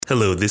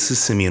Hello, this is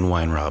Simeon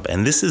Weinrob,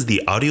 and this is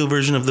the audio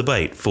version of the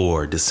B.I.T.E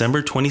for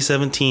December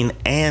 2017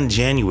 and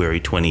January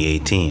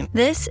 2018.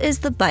 This is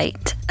the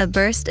B.I.T.E, a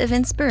burst of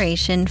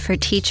inspiration for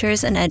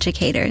teachers and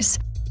educators,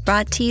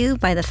 brought to you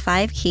by the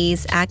 5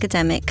 Keys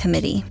Academic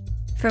Committee.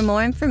 For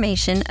more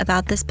information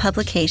about this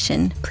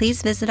publication,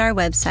 please visit our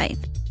website,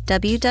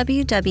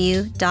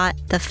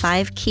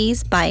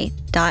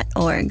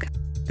 www.the5keysbyte.org.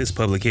 This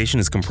publication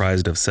is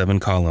comprised of 7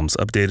 columns,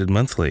 updated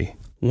monthly.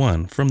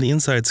 1. From the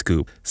Inside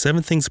Scoop,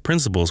 7 things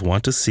principals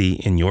want to see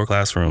in your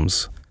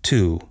classrooms.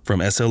 2.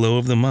 From SLO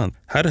of the Month,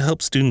 how to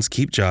help students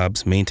keep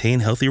jobs,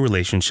 maintain healthy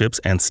relationships,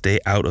 and stay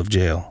out of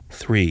jail.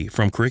 3.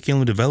 From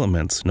Curriculum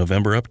Developments,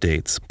 November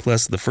Updates,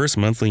 plus the first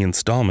monthly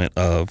installment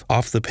of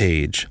Off the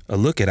Page, a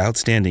look at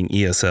outstanding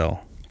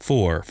ESL.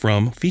 4.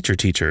 From Feature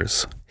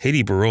Teachers,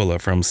 Haydee Burrola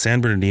from San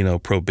Bernardino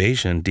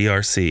Probation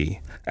DRC,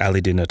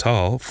 Ali de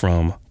Natale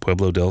from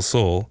Pueblo del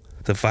Sol,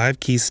 the 5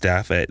 Key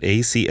staff at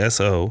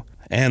ACSO,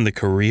 and the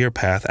Career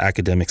Path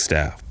academic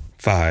staff.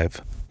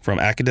 5. From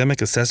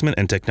Academic Assessment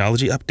and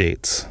Technology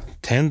Updates,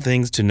 10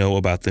 things to know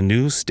about the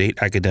new state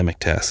academic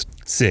test.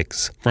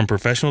 6. From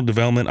Professional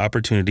Development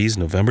Opportunities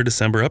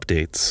November-December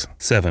Updates.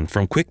 7.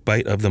 From Quick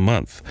Bite of the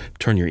Month,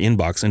 turn your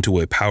inbox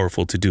into a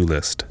powerful to-do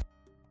list.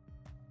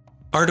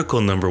 Article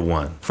number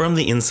 1, from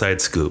the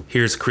Inside Scoop.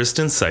 Here's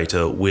Kristen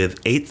Saito with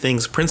 8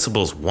 things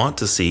principals want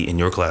to see in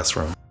your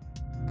classroom.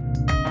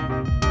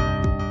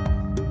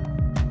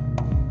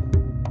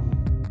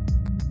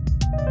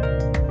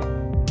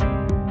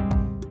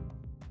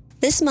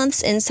 This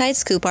month's Inside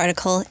Scoop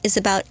article is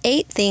about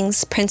 8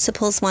 things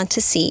principals want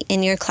to see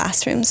in your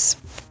classrooms.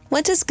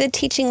 What does good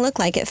teaching look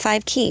like at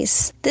 5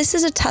 Keys? This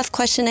is a tough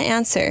question to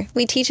answer.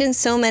 We teach in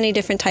so many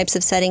different types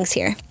of settings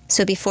here.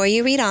 So before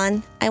you read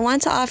on, I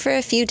want to offer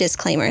a few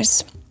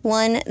disclaimers.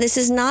 1, this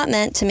is not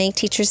meant to make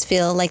teachers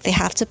feel like they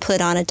have to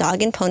put on a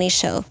dog and pony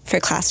show for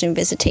classroom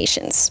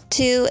visitations.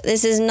 2,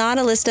 this is not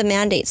a list of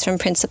mandates from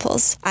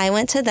principals. I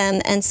went to them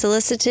and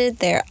solicited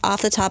their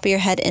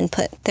off-the-top-of-your-head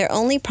input, their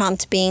only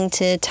prompt being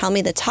to tell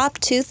me the top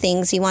 2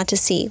 things you want to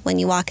see when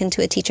you walk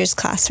into a teacher's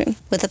classroom,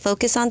 with a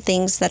focus on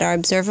things that are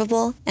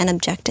observable and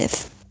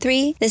objective.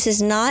 3, this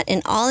is not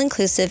an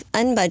all-inclusive,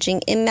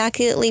 unbudging,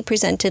 immaculately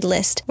presented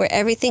list where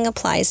everything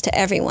applies to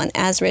everyone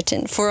as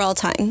written for all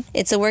time.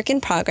 It's a work in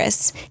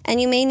progress,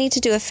 and you may need to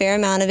do a fair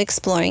amount of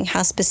exploring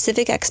how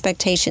specific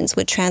expectations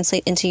would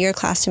translate into your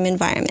classroom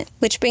environment.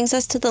 Which brings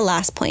us to the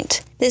last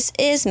point. This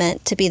is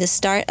meant to be the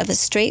start of a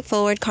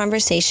straightforward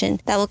conversation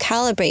that will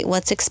calibrate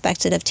what's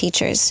expected of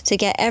teachers to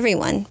get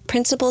everyone,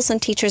 principals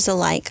and teachers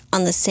alike,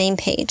 on the same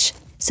page.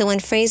 So when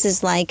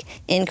phrases like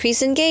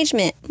increase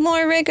engagement,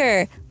 more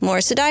rigor, more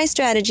SEDI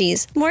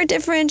strategies, more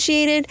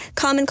differentiated,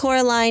 Common Core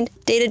aligned,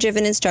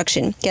 data-driven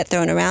instruction get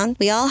thrown around,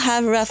 we all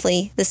have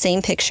roughly the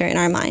same picture in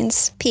our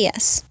minds.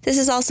 P.S. This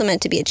is also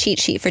meant to be a cheat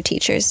sheet for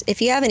teachers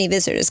if you have any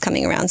visitors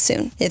coming around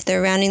soon. If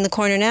they're rounding the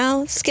corner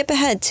now, skip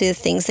ahead to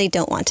things they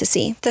don't want to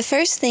see. The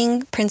first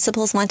thing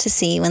principals want to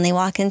see when they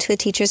walk into a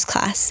teacher's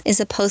class is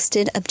a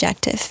posted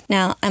objective.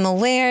 Now, I'm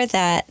aware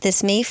that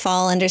this may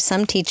fall under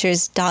some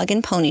teachers' dog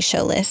and pony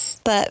show lists,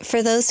 but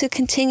for those who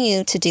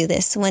continue to do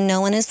this when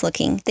no one is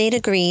looking, they'd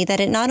agree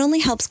that it not only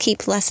helps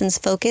keep lessons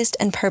focused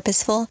and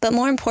purposeful, but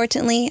more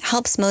importantly,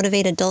 helps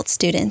motivate adult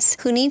students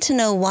who need to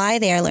know why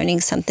they are learning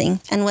something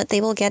and what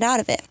they will get out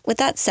of it. With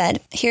that said,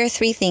 here are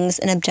 3 things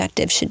an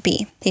objective should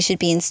be. They should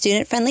be in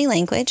student-friendly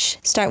language,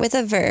 start with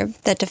a verb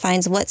that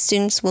defines what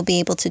students will be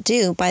able to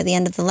do by the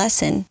end of the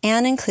lesson,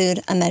 and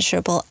include a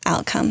measurable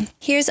outcome.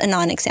 Here's a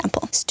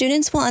non-example.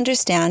 Students will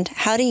understand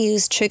how to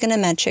use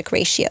trigonometric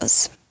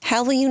ratios.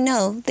 How will you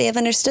know they have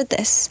understood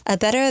this? A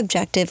better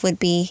objective would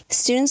be,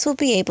 students will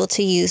be able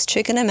to use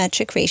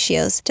trigonometric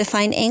ratios to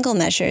find angle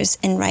measures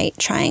in right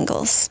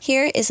triangles.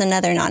 Here is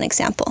another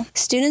non-example.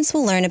 Students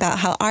will learn about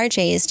how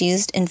RJ is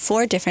used in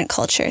 4 different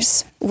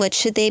cultures. What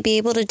should they be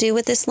able to do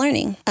with this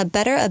learning? A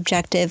better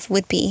objective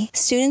would be,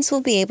 students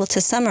will be able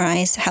to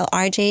summarize how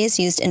RJ is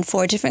used in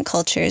 4 different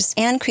cultures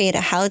and create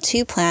a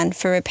how-to plan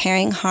for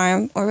repairing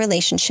harm or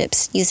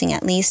relationships using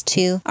at least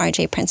 2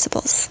 RJ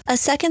principles. A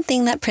second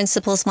thing that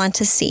principals want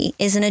to see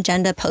is an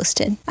agenda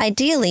posted.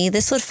 Ideally,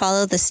 this would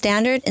follow the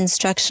standard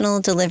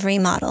instructional delivery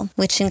model,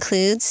 which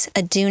includes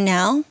a do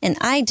now, an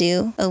I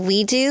do, a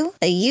we do,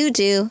 a you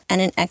do, and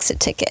an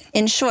exit ticket.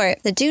 In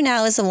short, the do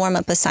now is a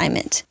warm-up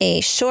assignment, a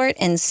short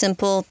and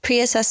simple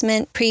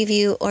pre-assessment,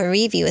 preview, or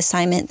review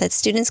assignment that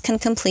students can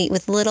complete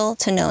with little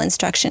to no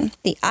instruction.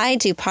 The I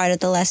do part of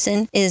the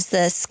lesson is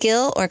the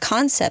skill or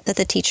concept that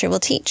the teacher will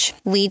teach.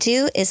 We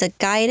do is a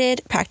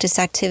guided practice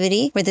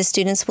activity where the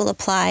students will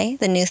apply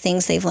the new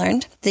things they've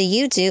learned. The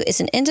you do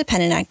is an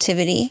independent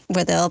activity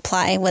where they'll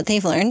apply what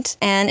they've learned,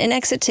 and an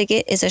exit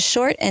ticket is a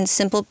short and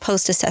simple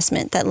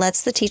post-assessment that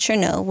lets the teacher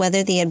know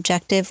whether the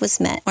objective was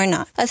met or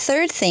not. A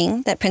third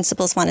thing that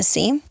principals want to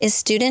see is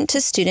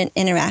student-to-student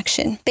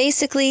interaction.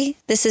 Basically,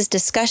 this is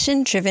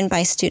discussion driven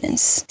by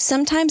students.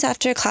 Sometimes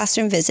after a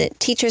classroom visit,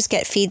 teachers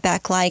get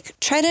feedback like,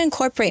 try to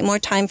incorporate more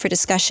time for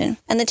discussion.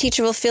 And the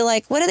teacher will feel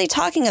like, what are they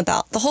talking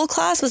about? The whole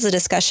class was a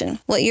discussion.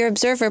 What your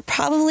observer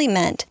probably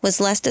meant was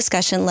less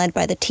discussion led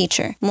by the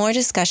teacher, more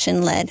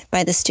discussion led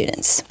by the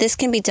students. This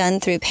can be done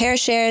through pair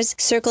shares,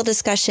 circle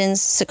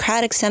discussions,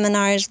 Socratic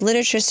seminars,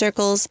 literature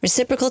circles,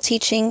 reciprocal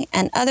teaching,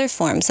 and other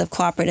forms of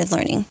cooperative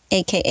learning,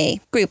 aka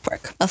group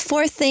work. A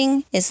fourth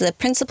thing is that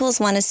principals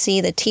want to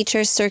see the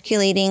teacher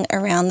circulating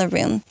around the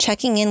room,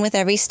 checking in with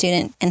every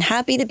student, and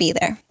happy to be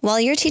there. While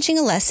you're teaching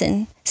a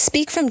lesson,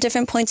 speak from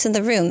different points in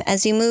the room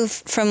as you move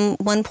from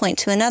one point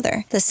to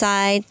another. The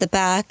side, the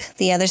back,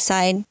 the other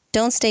side.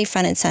 Don't stay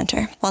front and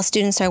center. While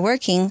students are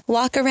working,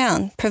 walk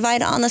around,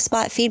 provide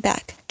on-the-spot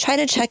feedback. Try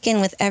to check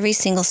in with every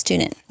single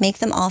student. Make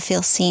them all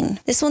feel seen.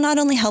 This will not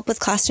only help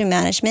with classroom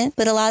management,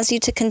 but allows you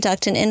to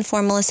conduct an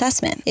informal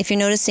assessment. If you're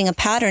noticing a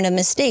pattern of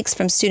mistakes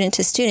from student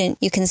to student,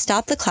 you can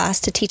stop the class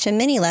to teach a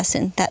mini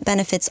lesson that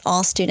benefits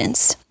all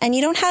students. And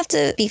you don't have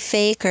to be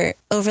fake or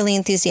overly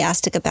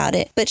enthusiastic about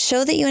it, but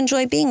show that you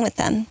enjoy being with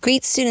them.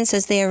 Greet students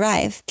as they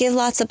arrive. Give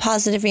lots of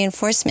positive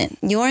reinforcement.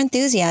 Your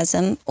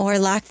enthusiasm, or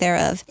lack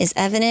thereof, is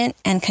evident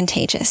and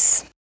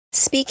contagious.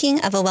 Speaking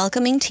of a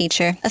welcoming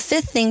teacher, a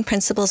fifth thing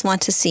principals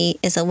want to see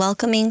is a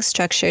welcoming,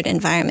 structured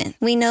environment.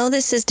 We know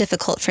this is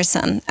difficult for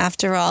some.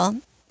 After all,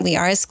 we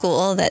are a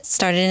school that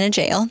started in a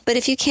jail, but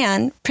if you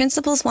can,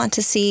 principals want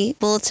to see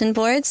bulletin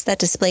boards that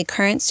display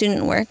current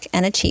student work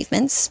and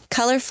achievements,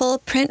 colorful,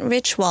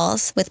 print-rich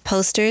walls with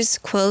posters,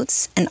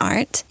 quotes, and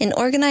art, an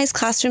organized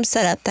classroom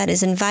setup that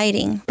is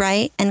inviting,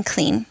 bright, and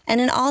clean.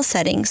 And in all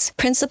settings,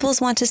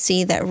 principals want to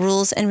see that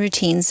rules and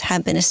routines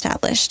have been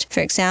established. For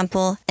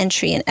example,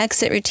 entry and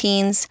exit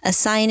routines, a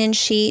sign-in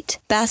sheet,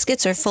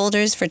 baskets or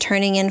folders for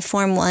turning in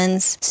Form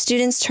 1s,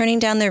 students turning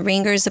down their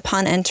ringers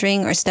upon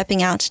entering or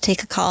stepping out to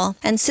take a call,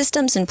 and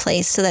systems in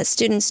place so that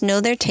students know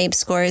their tape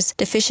scores,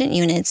 deficient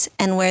units,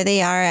 and where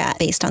they are at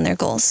based on their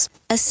goals.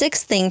 A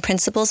sixth thing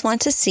principals want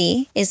to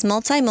see is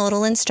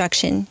multimodal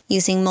instruction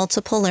using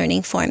multiple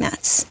learning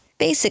formats.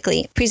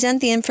 Basically,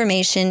 present the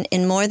information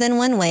in more than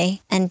one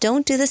way and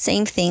don't do the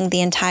same thing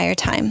the entire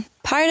time.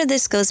 Part of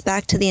this goes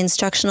back to the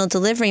instructional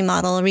delivery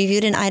model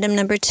reviewed in item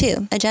number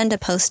 2, agenda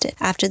post-it.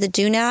 After the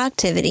do now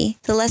activity,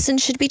 the lesson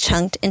should be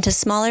chunked into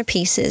smaller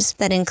pieces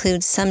that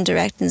include some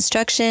direct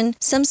instruction,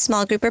 some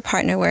small group or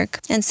partner work,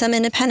 and some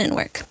independent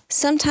work.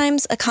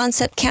 Sometimes a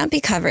concept can't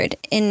be covered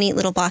in neat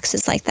little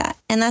boxes like that,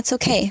 and that's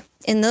okay.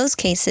 In those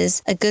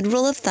cases, a good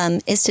rule of thumb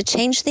is to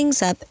change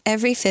things up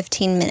every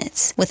 15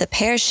 minutes with a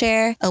pair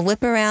share, a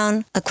whip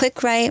around, a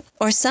quick write,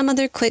 or some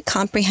other quick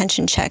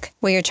comprehension check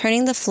where you're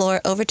turning the floor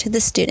over to the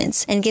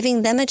students and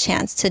giving them a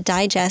chance to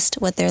digest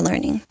what they're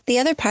learning. The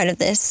other part of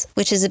this,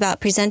 which is about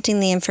presenting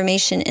the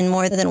information in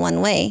more than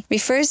one way,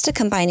 refers to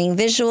combining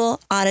visual,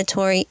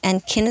 auditory,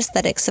 and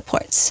kinesthetic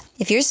supports.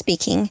 If you're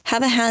speaking,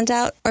 have a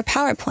handout or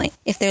PowerPoint.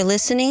 If they're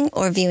listening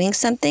or viewing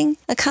something,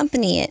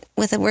 accompany it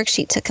with a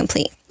worksheet to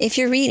complete. If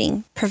you're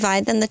reading,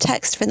 provide them the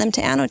text for them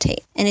to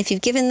annotate. And if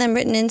you've given them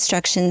written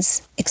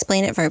instructions,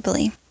 explain it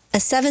verbally. A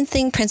seventh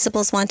thing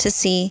principals want to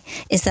see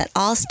is that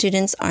all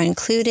students are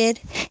included,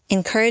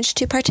 encouraged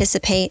to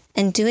participate,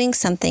 and doing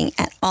something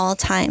at all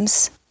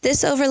times.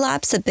 This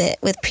overlaps a bit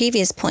with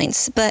previous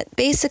points, but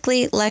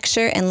basically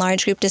lecture and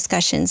large group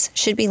discussions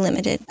should be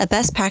limited. A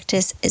best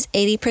practice is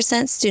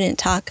 80% student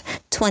talk,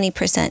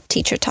 20%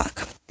 teacher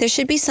talk. There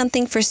should be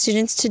something for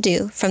students to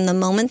do from the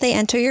moment they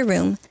enter your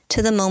room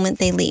to the moment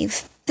they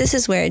leave. This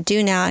is where a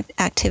do now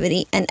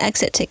activity and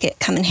exit ticket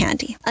come in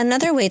handy.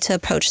 Another way to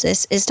approach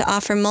this is to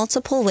offer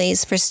multiple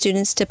ways for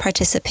students to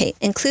participate,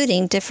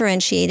 including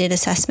differentiated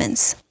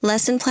assessments.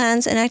 Lesson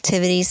plans and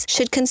activities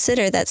should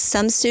consider that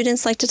some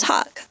students like to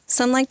talk,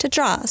 some like to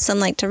draw, some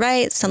like to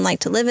write, some like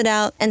to live it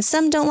out, and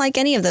some don't like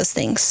any of those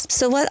things.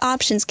 So what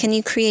options can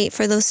you create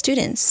for those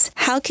students?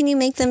 How can you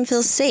make them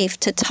feel safe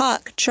to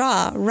talk,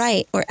 draw,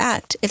 write, or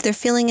act if they're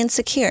feeling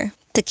insecure?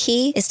 The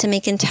key is to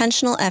make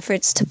intentional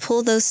efforts to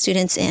pull those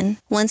students in.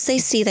 Once they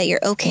see that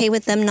you're okay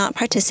with them not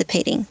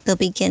participating, they'll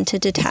begin to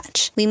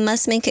detach. We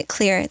must make it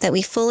clear that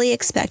we fully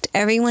expect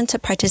everyone to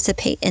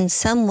participate in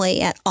some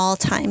way at all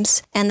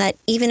times, and that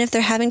even if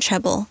they're having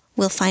trouble,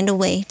 we'll find a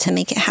way to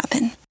make it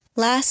happen.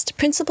 Last,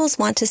 principals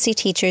want to see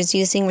teachers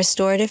using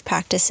restorative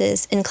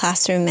practices in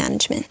classroom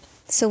management.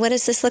 So what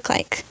does this look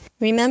like?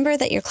 Remember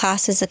that your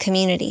class is a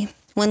community.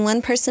 When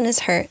one person is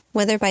hurt,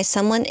 whether by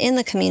someone in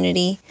the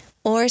community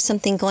or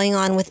something going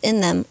on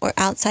within them or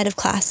outside of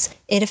class,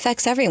 it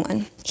affects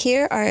everyone.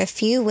 Here are a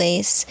few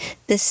ways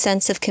this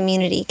sense of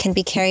community can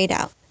be carried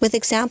out, with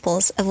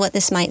examples of what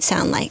this might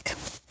sound like.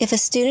 If a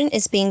student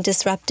is being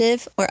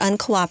disruptive or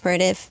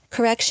uncooperative,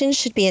 correction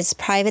should be as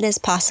private as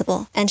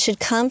possible and should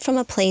come from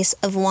a place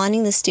of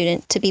wanting the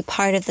student to be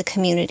part of the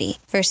community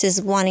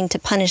versus wanting to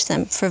punish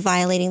them for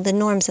violating the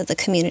norms of the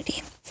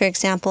community. For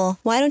example,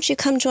 why don't you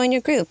come join your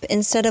group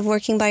instead of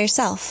working by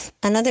yourself?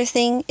 Another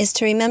thing is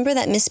to remember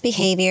that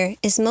misbehavior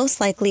is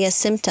most likely a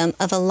symptom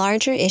of a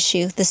larger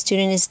issue the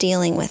student is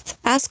dealing with.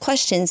 Ask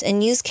questions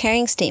and use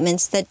caring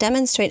statements that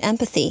demonstrate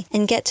empathy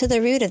and get to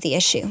the root of the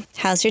issue.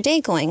 How's your day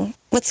going?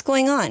 What's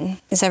going on?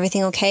 Is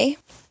everything okay?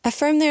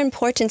 Affirm their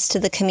importance to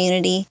the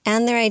community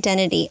and their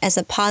identity as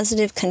a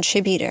positive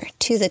contributor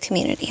to the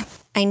community.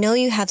 I know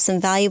you have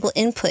some valuable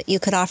input you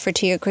could offer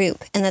to your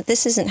group and that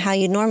this isn't how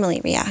you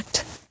normally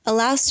react.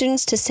 Allow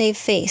students to save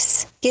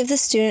face. Give the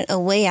student a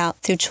way out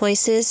through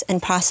choices and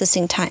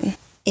processing time.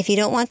 If you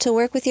don't want to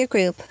work with your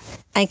group,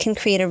 I can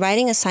create a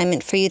writing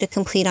assignment for you to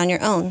complete on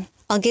your own.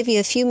 I'll give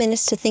you a few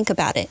minutes to think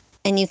about it,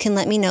 and you can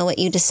let me know what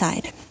you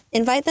decide.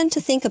 Invite them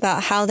to think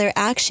about how their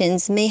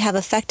actions may have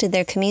affected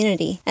their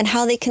community and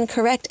how they can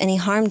correct any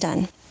harm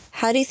done.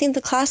 How do you think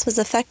the class was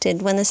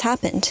affected when this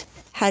happened?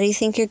 How do you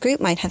think your group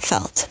might have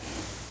felt?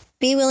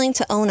 Be willing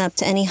to own up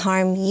to any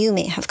harm you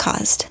may have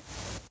caused.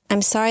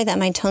 I'm sorry that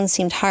my tone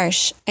seemed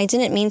harsh. I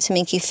didn't mean to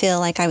make you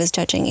feel like I was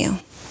judging you.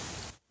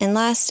 And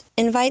last,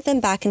 invite them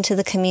back into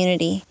the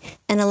community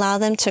and allow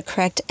them to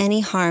correct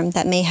any harm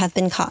that may have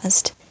been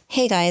caused.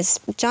 Hey guys,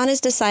 John has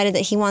decided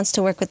that he wants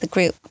to work with the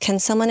group. Can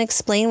someone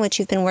explain what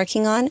you've been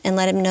working on and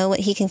let him know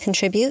what he can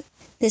contribute?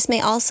 This may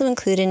also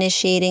include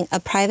initiating a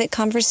private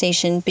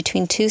conversation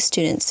between two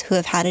students who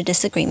have had a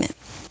disagreement.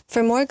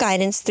 For more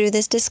guidance through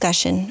this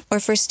discussion, or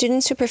for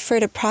students who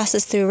prefer to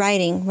process through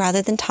writing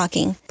rather than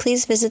talking,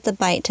 please visit the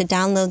B.I.T.E to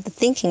download the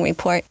thinking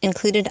report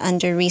included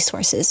under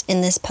resources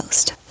in this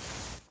post.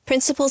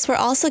 Principals were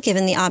also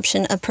given the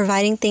option of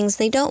providing things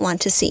they don't want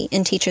to see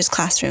in teachers'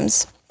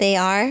 classrooms. They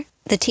are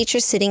the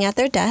teacher sitting at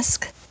their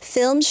desk,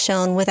 films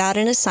shown without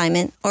an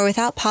assignment or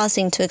without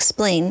pausing to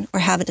explain or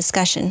have a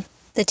discussion,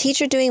 the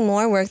teacher doing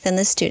more work than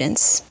the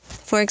students.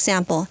 For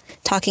example,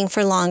 talking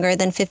for longer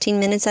than 15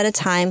 minutes at a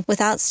time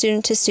without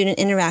student-to-student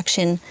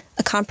interaction,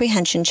 a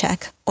comprehension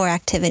check, or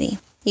activity.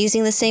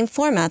 Using the same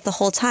format the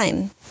whole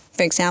time.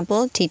 For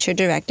example,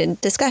 teacher-directed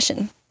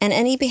discussion. And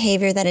any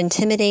behavior that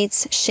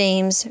intimidates,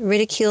 shames,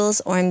 ridicules,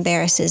 or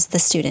embarrasses the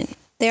student.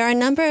 There are a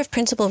number of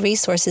principal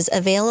resources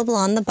available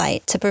on the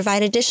B.I.T.E to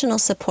provide additional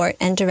support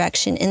and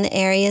direction in the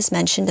areas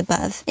mentioned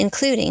above,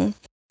 including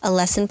a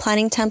lesson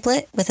planning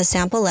template with a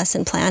sample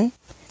lesson plan,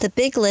 the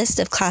big list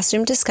of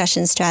classroom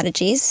discussion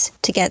strategies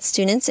to get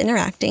students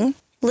interacting,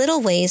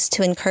 little ways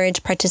to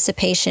encourage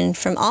participation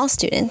from all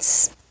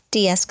students,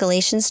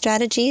 de-escalation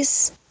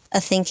strategies, a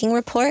thinking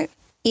report,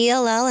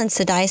 ELL and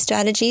SEDI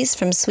strategies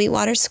from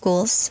Sweetwater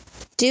schools,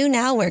 Do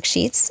Now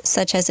worksheets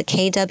such as a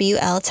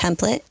KWL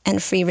template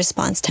and free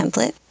response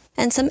template,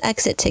 and some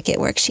exit ticket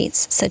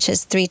worksheets such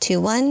as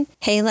 321,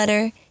 Hey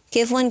Letter,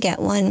 Give One Get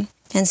One,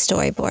 and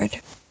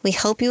Storyboard. We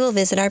hope you will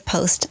visit our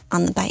post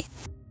on the B.I.T.E.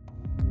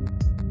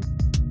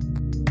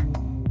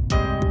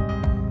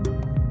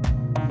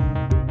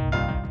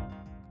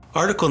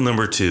 Article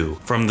number 2,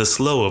 from the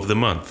Slow of the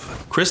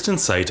Month. Kristen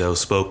Saito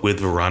spoke with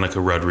Veronica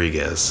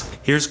Rodriguez.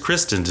 Here's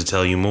Kristen to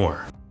tell you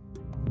more.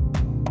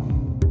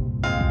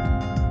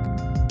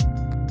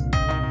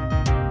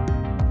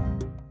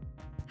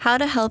 How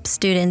to help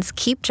students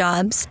keep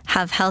jobs,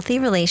 have healthy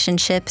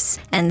relationships,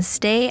 and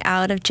stay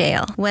out of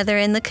jail. Whether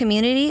in the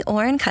community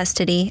or in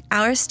custody,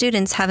 our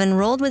students have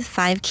enrolled with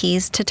 5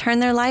 keys to turn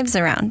their lives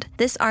around.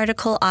 This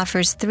article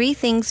offers 3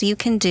 things you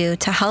can do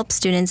to help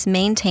students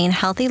maintain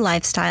healthy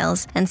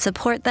lifestyles and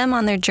support them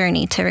on their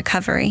journey to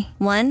recovery.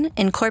 1.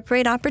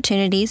 Incorporate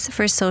opportunities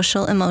for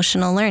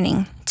social-emotional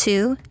learning.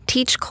 2.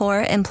 Teach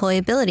core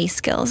employability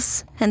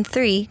skills. And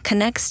 3.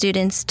 Connect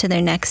students to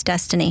their next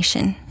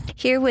destination.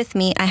 Here with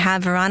me, I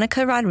have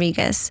Veronica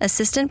Rodriguez,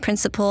 Assistant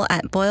Principal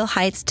at Boyle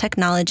Heights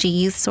Technology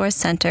Youth Source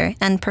Center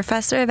and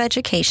Professor of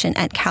Education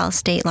at Cal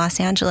State Los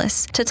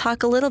Angeles, to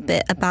talk a little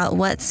bit about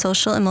what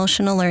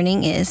social-emotional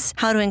learning is,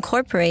 how to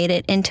incorporate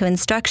it into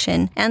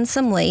instruction, and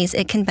some ways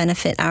it can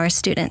benefit our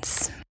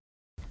students.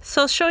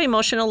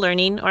 Social-emotional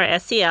learning, or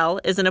SEL,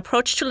 is an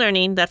approach to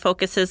learning that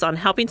focuses on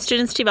helping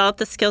students develop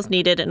the skills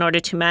needed in order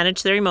to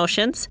manage their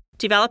emotions,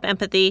 develop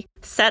empathy,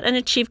 set and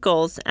achieve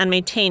goals, and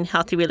maintain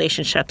healthy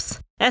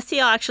relationships.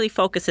 SEL actually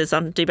focuses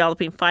on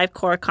developing 5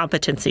 core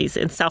competencies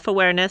in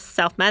self-awareness,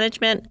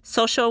 self-management,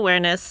 social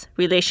awareness,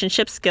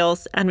 relationship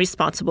skills, and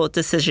responsible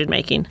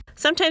decision-making.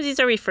 Sometimes these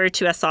are referred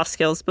to as soft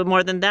skills, but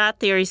more than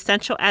that, they are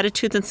essential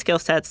attitudes and skill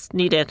sets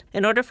needed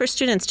in order for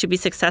students to be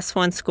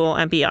successful in school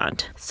and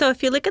beyond. So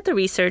if you look at the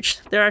research,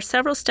 there are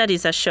several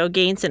studies that show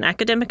gains in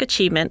academic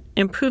achievement,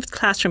 improved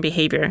classroom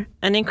behavior,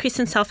 an increase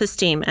in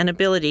self-esteem, and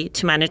ability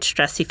to manage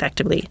stress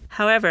effectively.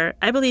 However,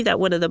 I believe that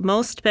one of the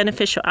most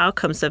beneficial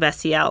outcomes of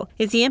SEL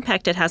is the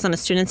impact it has on a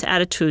student's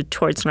attitude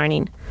towards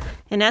learning.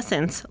 In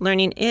essence,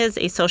 learning is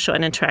a social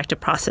and interactive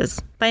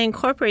process. By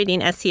incorporating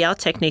SEL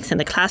techniques in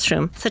the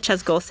classroom, such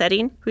as goal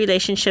setting,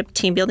 relationship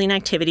team-building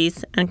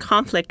activities, and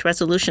conflict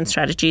resolution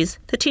strategies,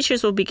 the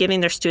teachers will be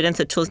giving their students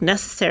the tools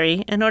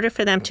necessary in order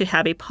for them to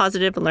have a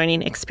positive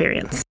learning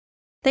experience.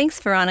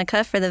 Thanks,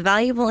 Veronica, for the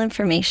valuable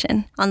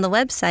information. On the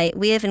website,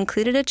 we have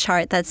included a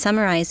chart that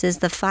summarizes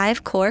the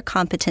 5 core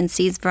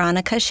competencies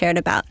Veronica shared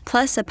about,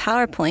 plus a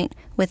PowerPoint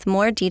with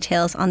more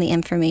details on the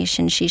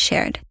information she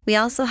shared. We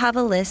also have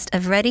a list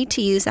of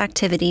ready-to-use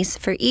activities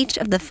for each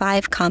of the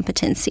 5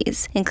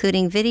 competencies,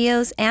 including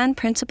videos and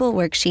printable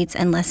worksheets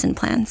and lesson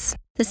plans.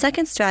 The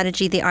second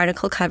strategy the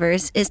article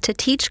covers is to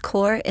teach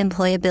core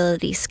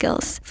employability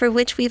skills, for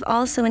which we've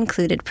also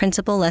included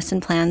printable lesson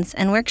plans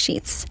and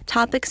worksheets.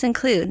 Topics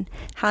include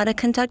how to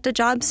conduct a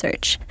job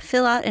search,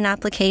 fill out an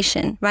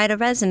application, write a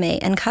resume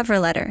and cover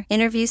letter,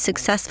 interview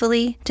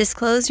successfully,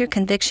 disclose your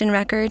conviction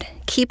record,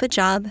 keep a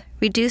job,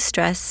 reduce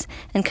stress,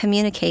 and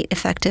communicate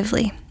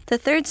effectively. The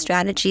third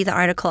strategy the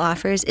article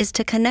offers is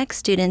to connect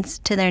students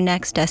to their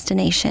next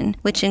destination,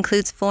 which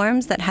includes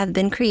forms that have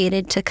been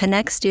created to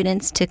connect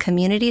students to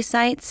community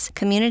sites,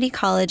 community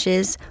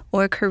colleges,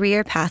 or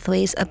career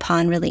pathways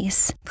upon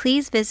release.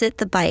 Please visit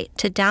the B.I.T.E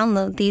to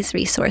download these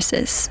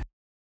resources.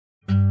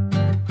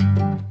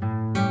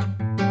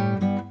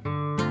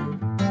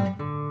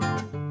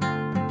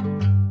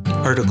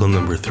 Article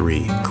number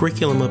 3,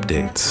 Curriculum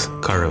Updates.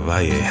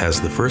 Valle has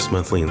the first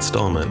monthly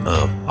installment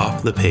of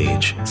Off the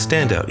Page,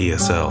 Standout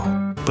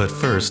ESL. But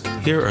first,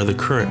 here are the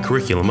current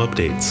curriculum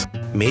updates.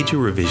 Major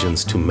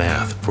revisions to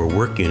math for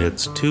work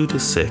units 2 to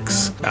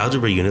 6,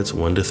 algebra units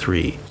 1 to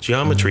 3,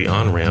 geometry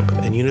on-ramp,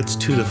 and units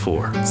 2 to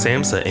 4.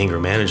 SAMHSA anger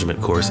management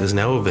course is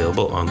now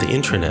available on the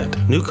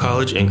intranet. New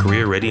college and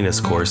career readiness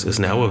course is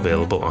now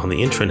available on the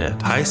intranet.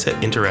 HiSET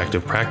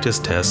interactive practice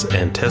tests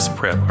and test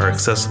prep are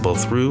accessible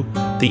through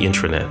the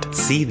intranet.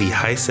 See the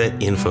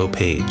HiSET info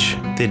page.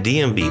 The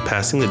DMV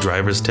Passing the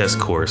Driver's Test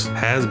course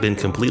has been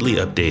completely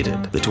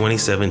updated. The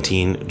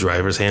 2017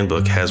 Driver's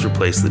Handbook has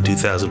replaced the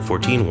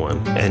 2014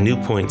 one, and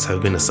new points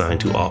have been assigned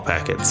to all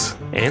packets.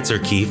 Answer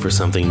key for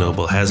Something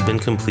Noble has been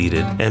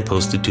completed and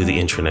posted to the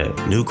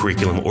intranet. New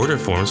curriculum order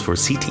forms for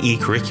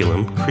CTE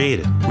curriculum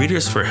created.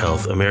 Readers for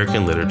Health,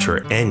 American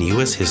Literature, and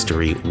U.S.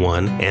 History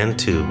 1 and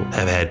 2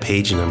 have had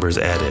page numbers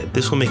added.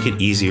 This will make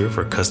it easier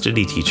for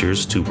custody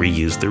teachers to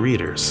reuse the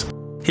readers.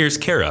 Here's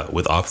Kara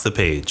with Off the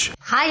Page.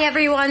 Hi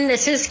everyone,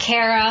 this is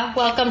Kara.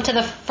 Welcome to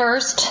the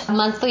first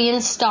monthly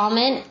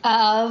installment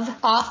of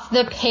Off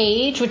the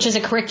Page, which is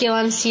a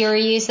curriculum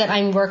series that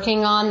I'm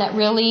working on that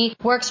really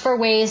works for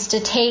ways to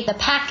take the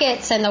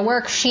packets and the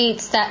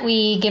worksheets that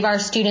we give our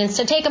students,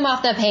 to take them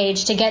off the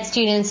page, to get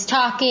students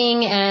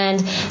talking and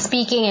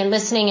speaking and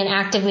listening and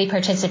actively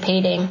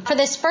participating. For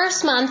this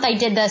first month, I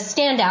did the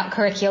Standout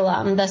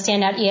curriculum, the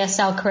Standout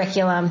ESL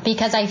curriculum,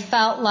 because I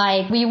felt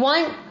like we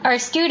want our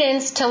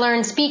students to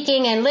learn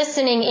speaking and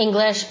listening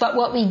English, but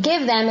what we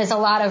give them is a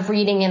lot of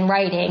reading and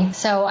writing.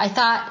 So I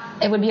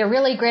thought it would be a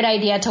really great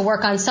idea to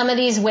work on some of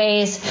these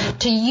ways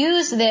to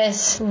use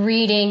this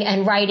reading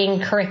and writing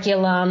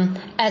curriculum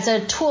as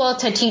a tool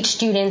to teach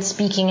students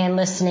speaking and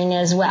listening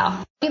as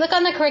well. If you look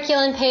on the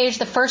curriculum page,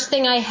 the first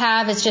thing I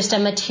have is just a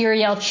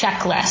material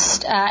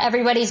checklist.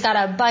 Everybody's got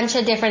a bunch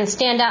of different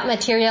standout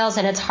materials,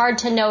 and it's hard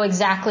to know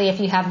exactly if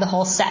you have the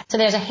whole set. So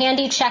there's a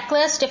handy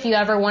checklist if you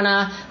ever want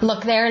to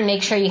look there and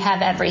make sure you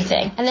have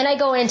everything. And then I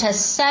go into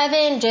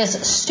 7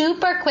 just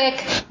super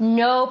quick,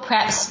 no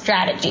prep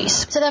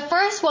strategies. So the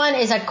first one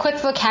is a quick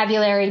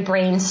vocabulary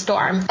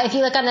brainstorm. If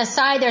you look on the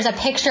side, there's a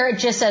picture. It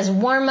just says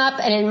warm up,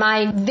 and in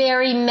my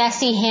very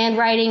messy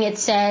handwriting, it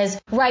says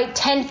write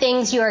 10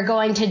 things you are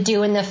going to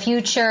do in the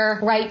future,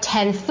 write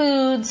 10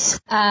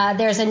 foods.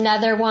 There's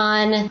another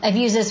one. I've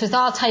used this with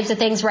all types of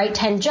things. Write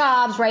 10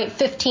 jobs, write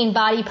 15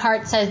 body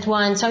parts as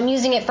one. So I'm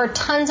using it for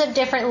tons of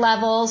different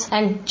levels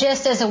and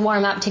just as a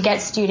warm-up to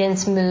get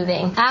students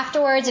moving.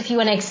 Afterwards, if you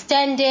want to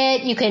extend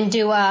it, you can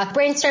do a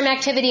brainstorm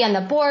activity on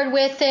the board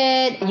with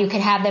it. You can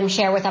have them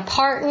share with a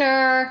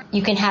partner.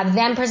 You can have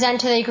them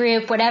present to the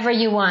group, whatever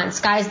you want.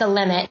 Sky's the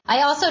limit.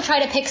 I also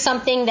try to pick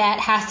something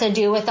that has to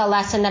do with the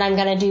lesson that I'm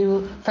going to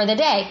do for the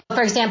day.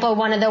 For example,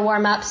 one of the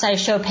warm-ups I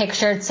show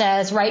pictured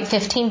says write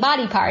 15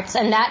 body parts,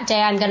 and that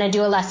day I'm going to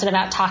do a lesson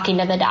about talking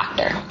to the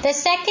doctor. The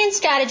second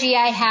strategy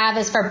I have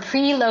is for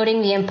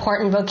preloading the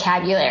important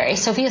vocabulary.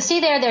 So if you see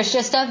there's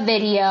just a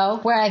video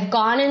where I've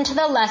gone into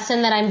the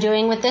lesson that I'm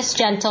doing with this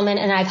gentleman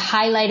and I've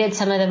highlighted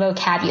some of the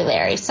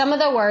vocabulary, some of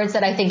the words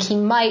that I think he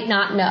might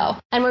not know.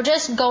 And we're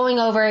just going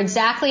over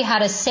exactly how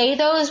to say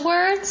those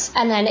words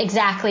and then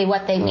exactly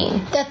what they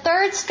mean. The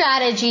third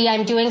strategy,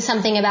 I'm doing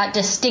something about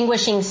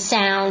distinguishing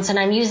sounds, and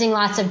I'm using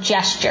lots of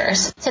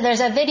gestures. So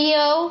there's a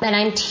video and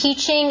I'm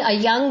teaching a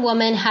young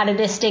woman how to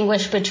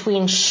distinguish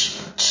between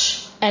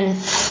sh, and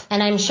th,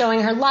 and I'm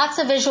showing her lots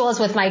of visuals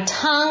with my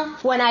tongue.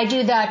 When I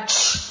do the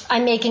ch,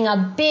 I'm making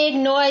a big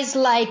noise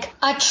like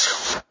a ch.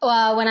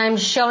 When I'm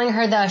showing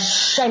her the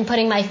sh, I'm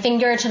putting my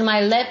finger to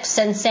my lips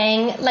and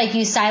saying like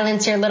you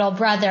silence your little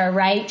brother,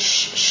 right?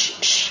 Shh,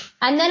 shh, shh.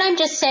 And then I'm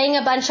just saying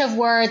a bunch of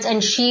words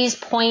and she's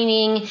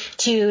pointing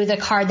to the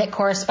card that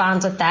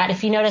corresponds with that.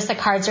 If you notice, the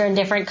cards are in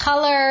different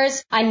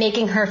colors. I'm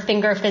making her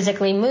finger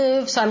physically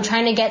move. So I'm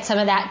trying to get some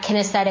of that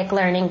kinesthetic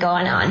learning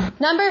going on.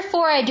 Number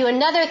 4, I do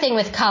another thing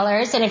with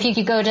colors. And if you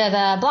could go to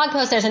the blog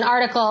post, there's an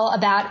article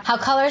about how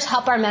colors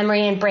help our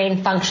memory and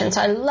brain function.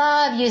 So I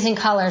love using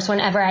colors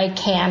whenever I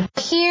can.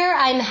 Here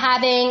I'm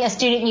having a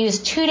student use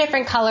 2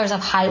 different colors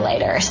of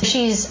highlighters.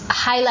 She's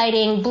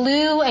highlighting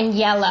blue and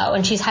yellow,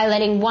 and she's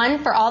highlighting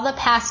one for all the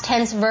past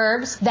tense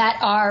verbs that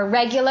are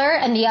regular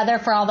and the other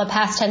for all the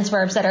past tense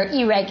verbs that are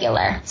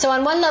irregular. So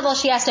on one level,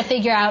 she has to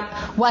figure out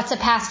what's a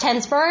past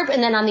tense verb,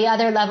 and then on the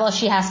other level,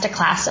 she has to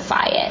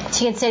classify it.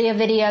 So you can see a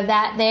video of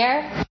that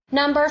there.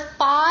 Number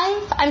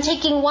 5, I'm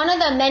taking one of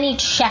the many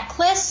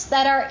checklists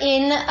that are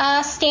in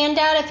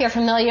Standout. If you're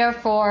familiar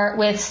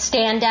with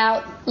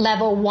Standout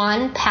Level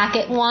 1,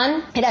 Packet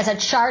 1, it has a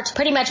chart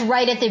pretty much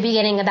right at the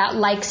beginning about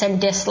likes and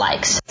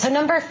dislikes. So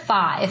number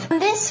 5,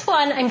 this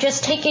one, I'm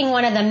just taking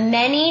one of the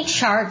many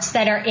charts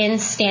that are in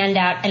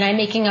Standout and I'm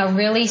making a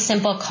really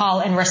simple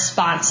call and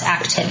response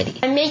activity.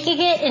 I'm making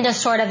it into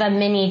sort of a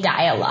mini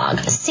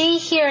dialogue. See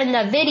here in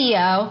the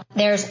video,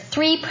 there's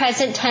 3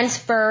 present tense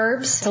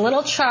verbs. It's a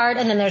little chart,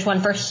 and then there's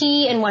one for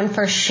he and one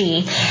for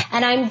she.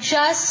 And I'm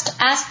just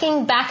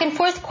asking back and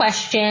forth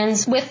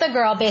questions with the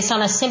girl based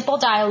on a simple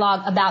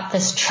dialogue about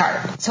this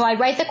chart. So I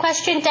write the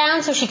question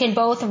down so she can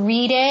both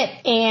read it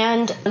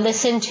and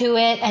listen to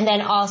it and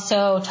then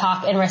also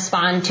talk and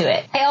respond to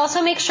it. I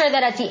also make sure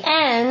that at the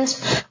end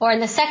or in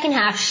the second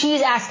half,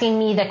 she's asking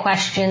me the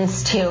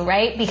questions too,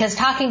 right? Because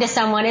talking to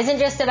someone isn't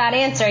just about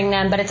answering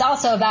them, but it's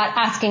also about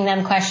asking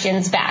them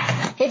questions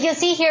back. If you'll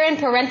see here in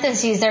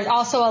parentheses, there's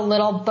also a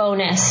little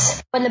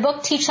bonus. When the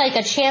book Teach Like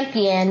a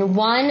Champion,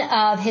 one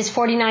of his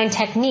 49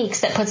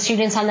 techniques that put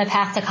students on the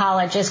path to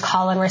college is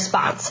call and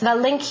response. The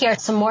link here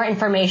is some more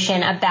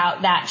information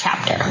about that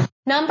chapter.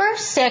 Number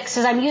 6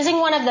 is I'm using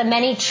one of the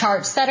many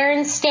charts that are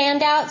in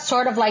Standout,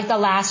 sort of like the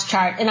last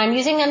chart, and I'm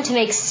using them to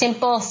make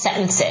simple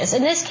sentences.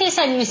 In this case,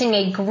 I'm using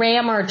a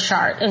grammar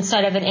chart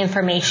instead of an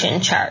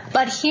information chart.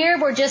 But here,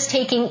 we're just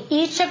taking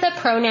each of the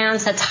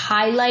pronouns that's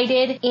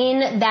highlighted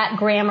in that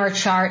grammar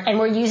chart, and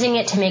we're using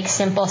it to make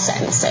simple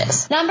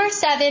sentences. Number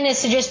 7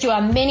 is to just do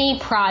a mini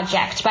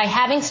project by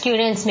having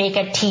students make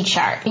a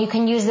T-chart. You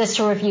can use this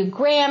to review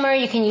grammar,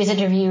 you can use it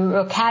to review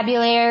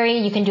vocabulary,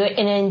 you can do it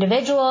in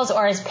individuals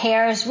or as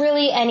pairs, really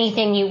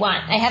anything you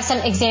want. I have some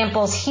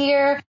examples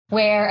here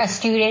where a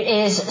student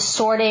is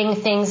sorting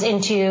things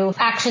into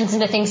actions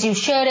into things you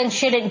should and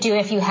shouldn't do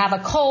if you have a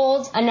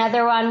cold.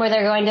 Another one where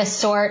they're going to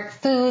sort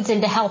foods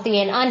into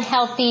healthy and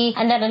unhealthy.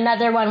 And then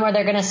another one where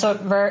they're going to sort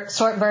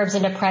verbs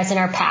into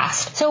present or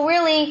past. So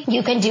really,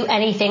 you can do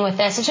anything with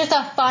this. It's just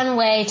a fun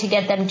way to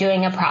get them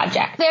doing a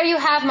project. There you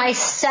have my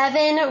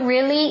 7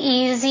 really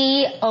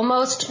easy,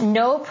 almost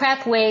no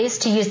prep ways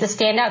to use the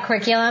Standout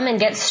curriculum and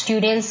get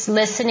students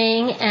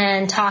listening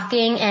and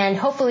talking and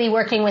hopefully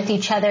working with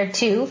each other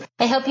too.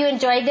 I hope you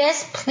enjoyed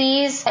this.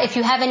 Please, if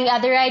you have any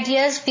other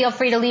ideas, feel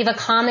free to leave a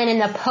comment in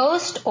the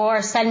post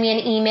or send me an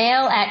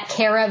email at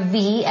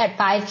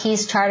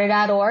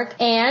karav@5keyscharter.org.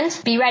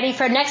 And be ready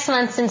for next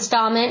month's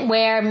installment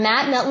where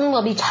Matt Milton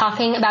will be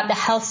talking about the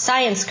health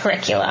science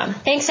curriculum.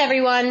 Thanks,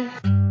 everyone.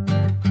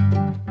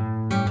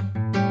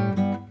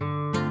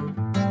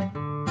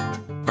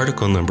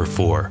 Article number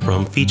 4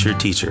 from Featured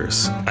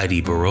Teachers,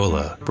 Haydee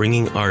Burrola,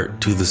 bringing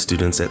art to the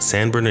students at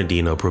San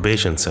Bernardino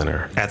Probation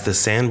Center. At the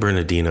San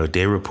Bernardino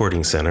Day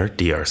Reporting Center,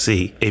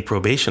 DRC, a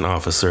probation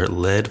officer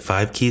led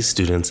 5 Keys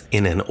students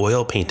in an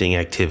oil painting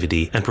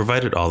activity and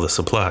provided all the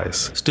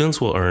supplies. Students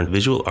will earn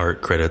visual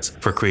art credits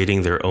for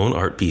creating their own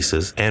art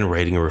pieces and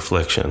writing a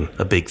reflection.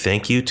 A big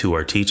thank you to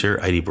our teacher,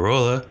 Haydee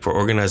Burrola, for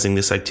organizing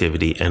this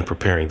activity and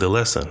preparing the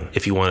lesson.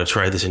 If you want to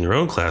try this in your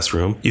own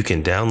classroom, you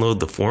can download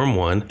the Form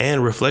 1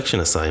 and Reflection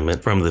assignment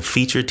from the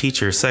Featured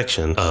Teacher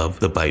section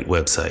of the B.I.T.E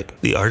website.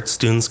 The art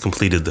students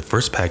completed the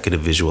first packet of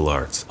visual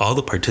arts. All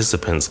the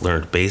participants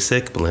learned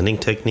basic blending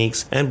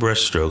techniques and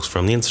brush strokes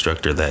from the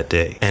instructor that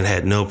day and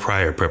had no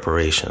prior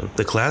preparation.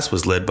 The class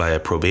was led by a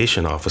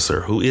probation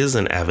officer who is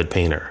an avid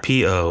painter,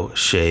 P.O.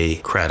 Shea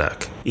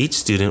Craddock. Each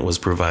student was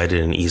provided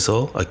an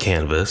easel, a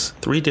canvas,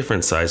 3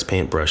 different size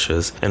paint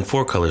brushes, and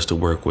 4 colors to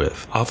work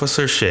with.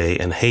 Officer Shea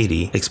and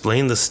Haydee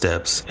explained the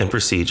steps and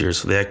procedures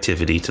for the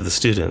activity to the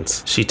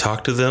students. She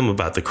talked to them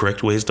about the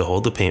correct ways to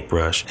hold the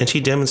paintbrush, and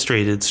she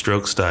demonstrated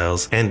stroke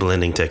styles and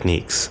blending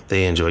techniques.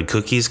 They enjoyed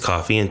cookies,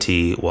 coffee, and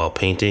tea while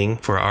painting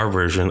for our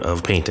version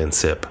of Paint and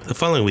Sip. The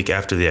following week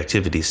after the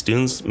activity,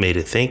 students made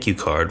a thank you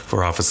card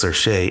for Officer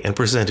Shea and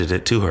presented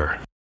it to her.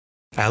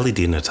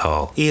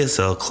 Natale,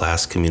 ESL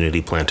Class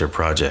Community Planter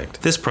Project.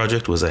 This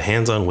project was a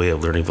hands-on way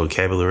of learning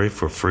vocabulary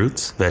for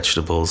fruits,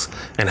 vegetables,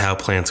 and how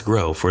plants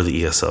grow for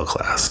the ESL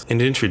class,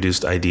 and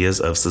introduced ideas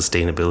of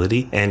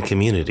sustainability and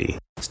community.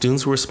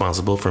 Students were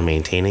responsible for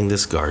maintaining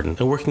this garden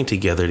and working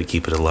together to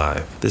keep it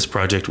alive. This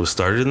project was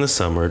started in the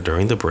summer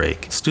during the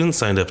break. Students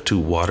signed up to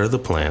water the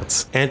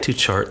plants and to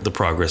chart the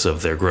progress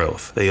of their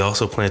growth. They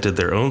also planted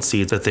their own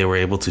seeds that they were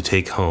able to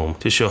take home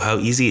to show how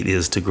easy it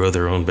is to grow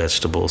their own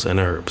vegetables and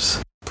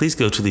herbs. Please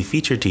go to the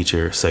Feature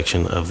Teacher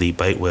section of the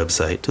B.I.T.E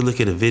website to look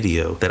at a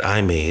video that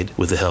I made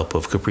with the help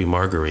of Capri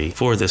Marguerite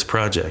for this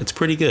project. It's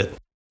pretty good.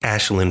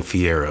 Ashlen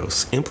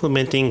Fierros,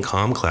 implementing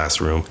Calm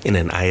Classroom in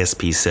an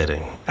ISP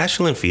setting.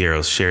 Ashlen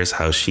Fierros shares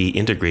how she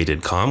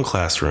integrated Calm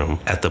Classroom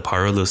at the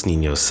Para Los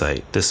Niños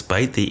site,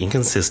 despite the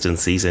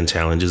inconsistencies and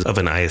challenges of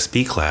an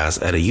ISP class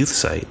at a youth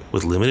site,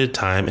 with limited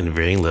time and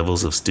varying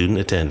levels of student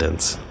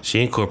attendance.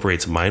 She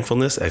incorporates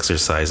mindfulness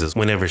exercises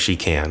whenever she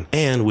can,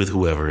 and with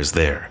whoever is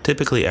there,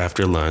 typically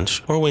after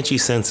lunch or when she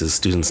senses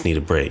students need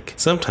a break,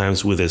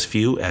 sometimes with as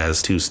few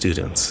as 2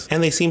 students,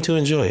 and they seem to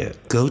enjoy it.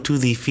 Go to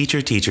the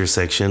Feature Teacher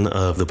section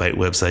of the B.I.T.E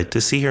website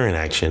to see her in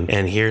action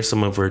and hear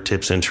some of her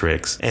tips and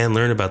tricks and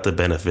learn about the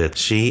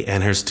benefits she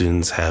and her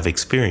students have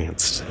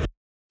experienced.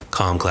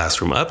 Calm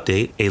Classroom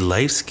Update, a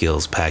life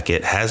skills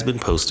packet, has been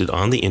posted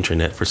on the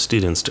internet for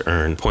students to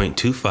earn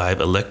 0.25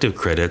 elective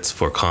credits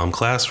for Calm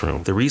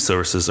Classroom. The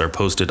resources are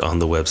posted on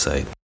the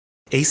website.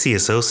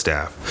 ACSO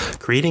staff,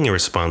 creating a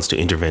response to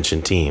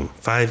intervention team.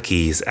 5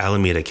 Keys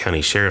Alameda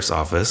County Sheriff's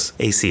Office,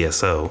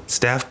 ACSO,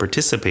 staff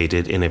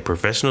participated in a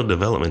professional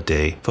development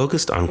day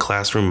focused on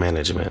classroom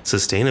management,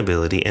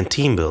 sustainability, and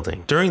team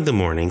building. During the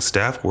morning,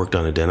 staff worked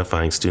on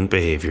identifying student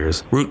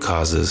behaviors, root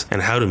causes,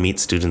 and how to meet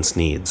students'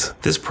 needs.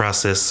 This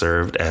process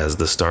served as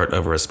the start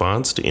of a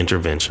response to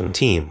intervention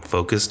team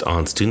focused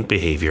on student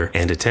behavior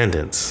and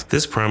attendance.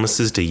 This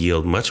promises to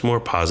yield much more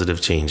positive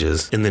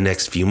changes in the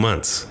next few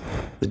months.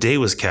 The day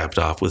was capped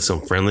off with some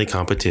friendly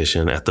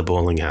competition at the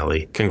bowling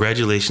alley.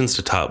 Congratulations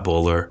to top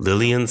bowler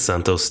Lillian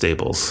Santos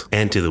Stables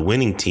and to the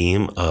winning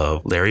team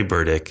of Larry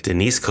Burdick,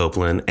 Denise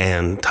Copeland,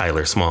 and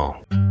Tyler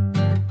Small.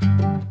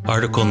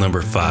 Article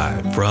number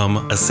 5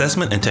 from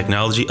Assessment and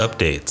Technology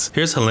Updates.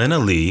 Here's Helena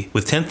Lee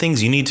with 10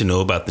 things you need to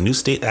know about the new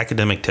state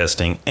academic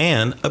testing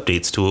and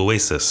updates to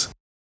OASIS.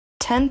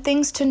 10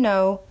 things to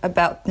know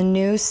about the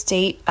new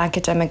state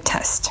academic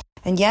test.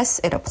 And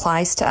yes, it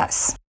applies to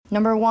us.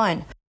 Number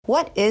 1.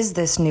 What is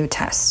this new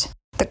test?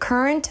 The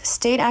current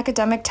state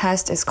academic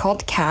test is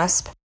called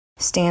CAASPP,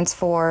 stands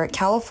for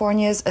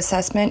California's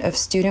Assessment of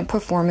Student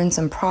Performance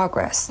and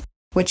Progress,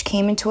 which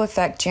came into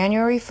effect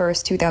January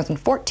 1st,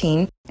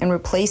 2014, and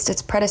replaced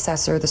its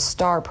predecessor, the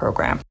STAR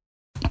program.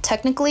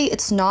 Technically,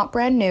 it's not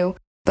brand new,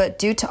 but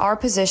due to our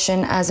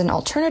position as an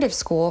alternative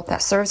school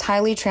that serves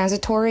highly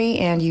transitory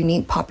and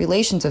unique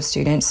populations of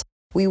students,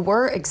 we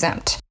were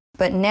exempt,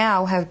 but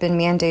now have been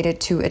mandated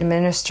to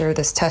administer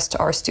this test to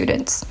our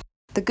students.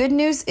 The good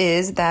news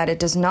is that it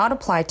does not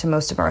apply to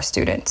most of our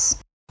students.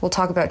 We'll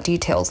talk about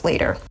details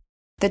later.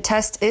 The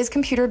test is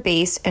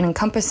computer-based and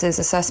encompasses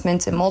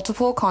assessments in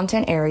multiple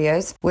content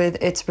areas,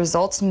 with its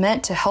results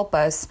meant to help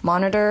us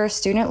monitor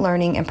student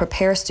learning and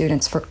prepare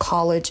students for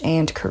college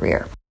and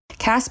career.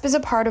 CAASPP is a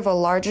part of a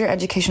larger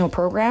educational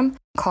program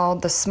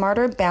called the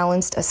Smarter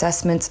Balanced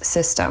Assessments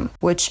System,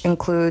 which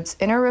includes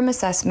interim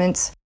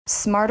assessments,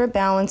 Smarter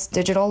Balanced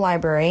Digital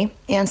Library,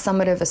 and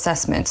summative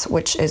assessments,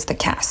 which is the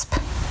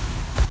CAASPP.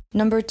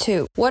 Number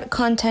 2, what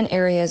content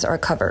areas are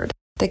covered?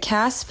 The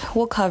CAASPP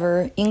will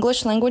cover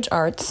English language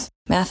arts,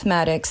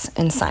 mathematics,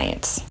 and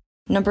science.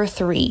 Number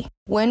 3,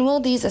 when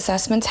will these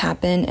assessments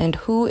happen and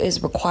who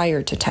is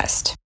required to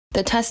test?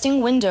 The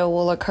testing window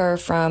will occur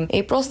from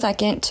April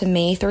 2nd to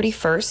May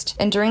 31st,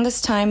 and during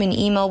this time, an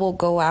email will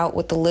go out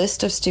with the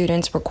list of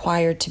students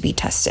required to be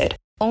tested.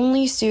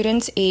 Only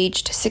students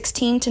aged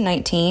 16 to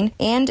 19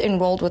 and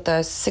enrolled with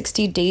us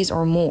 60 days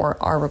or more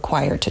are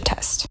required to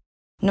test.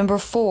 Number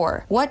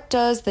 4, what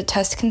does the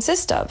test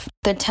consist of?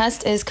 The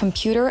test is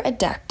computer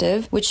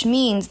adaptive, which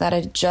means that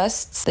it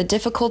adjusts the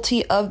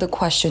difficulty of the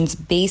questions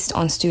based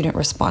on student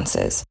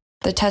responses.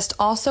 The test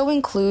also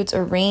includes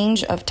a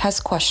range of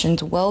test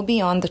questions well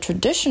beyond the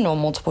traditional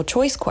multiple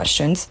choice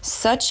questions,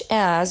 such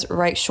as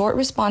write short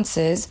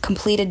responses,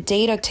 complete a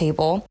data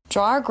table,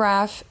 draw a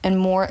graph, and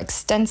more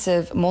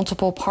extensive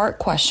multiple part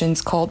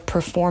questions called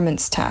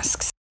performance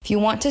tasks. If you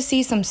want to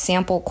see some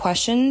sample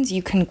questions,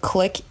 you can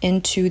click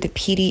into the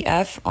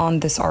PDF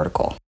on this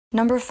article.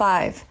 Number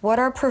 5, what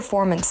are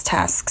performance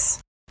tasks?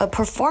 A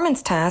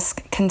performance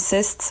task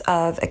consists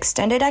of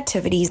extended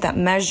activities that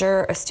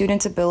measure a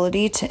student's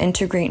ability to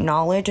integrate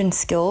knowledge and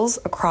skills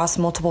across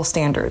multiple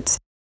standards,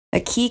 a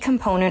key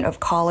component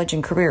of college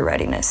and career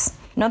readiness.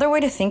 Another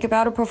way to think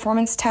about a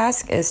performance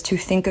task is to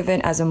think of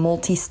it as a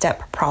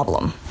multi-step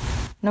problem.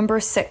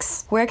 Number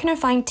 6, where can I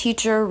find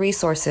teacher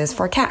resources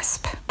for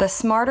CAASPP? The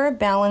Smarter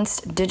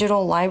Balanced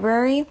Digital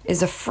Library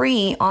is a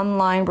free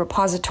online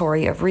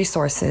repository of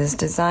resources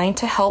designed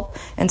to help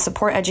and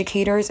support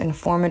educators in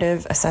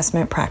formative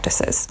assessment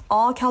practices.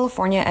 All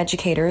California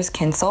educators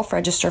can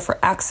self-register for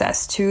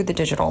access to the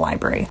digital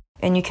library,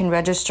 and you can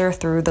register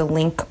through the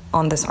link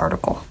on this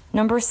article.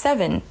 Number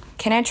 7,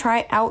 can I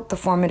try out the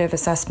formative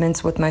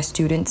assessments with my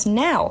students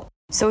now?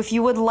 So if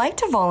you would like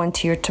to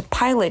volunteer to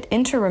pilot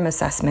interim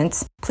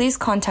assessments, please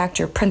contact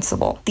your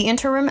principal. The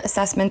interim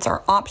assessments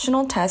are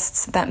optional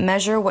tests that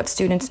measure what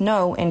students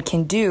know and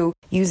can do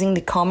using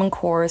the Common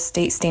Core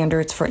state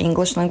standards for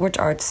English language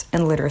arts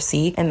and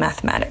literacy and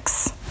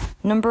mathematics.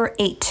 Number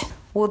 8.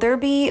 Will there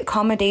be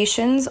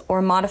accommodations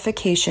or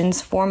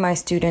modifications for my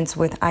students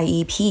with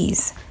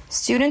IEPs?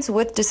 Students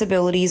with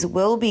disabilities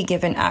will be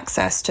given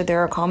access to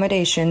their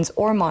accommodations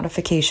or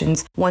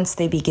modifications once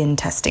they begin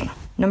testing.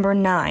 Number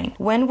 9.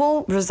 When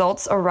will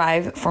results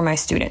arrive for my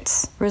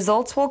students?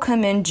 Results will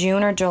come in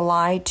June or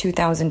July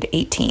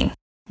 2018.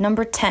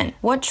 Number 10.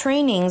 What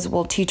trainings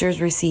will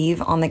teachers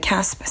receive on the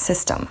CAASPP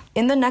system?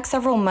 In the next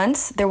several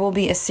months, there will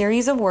be a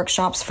series of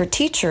workshops for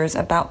teachers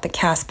about the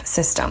CAASPP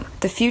system.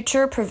 The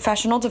future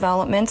professional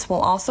developments will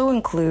also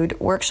include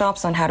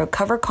workshops on how to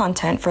cover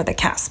content for the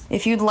CAASPP.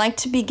 If you'd like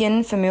to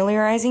begin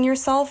familiarizing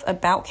yourself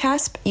about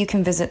CAASPP, you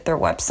can visit their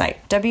website,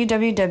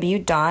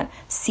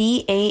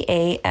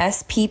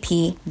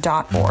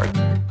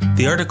 www.caaspp.org.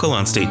 The article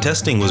on state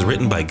testing was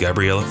written by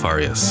Gabriela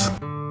Farias.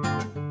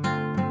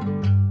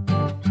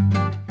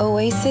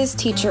 OASIS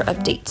teacher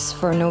updates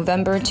for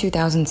November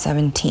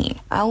 2017.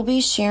 I'll be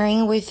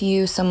sharing with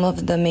you some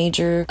of the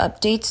major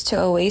updates to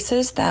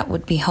OASIS that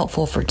would be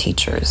helpful for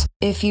teachers.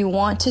 If you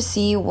want to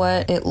see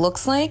what it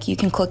looks like, you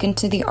can click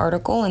into the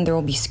article and there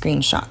will be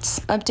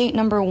screenshots. Update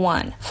number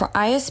 1. For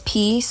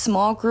ISP,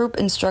 small group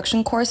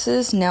instruction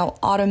courses now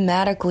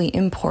automatically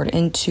import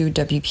into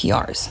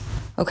WPRs.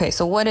 Okay,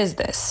 so what is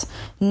this?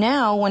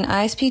 Now, when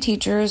ISP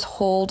teachers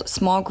hold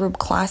small group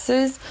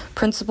classes,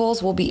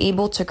 principals will be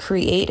able to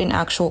create an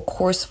actual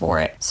course for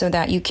it so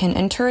that you can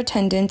enter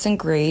attendance and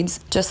grades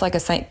just like a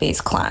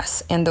site-based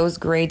class, and those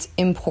grades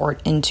import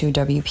into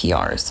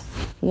WPRs.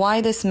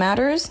 Why this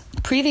matters?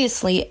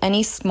 Previously,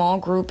 any small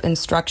group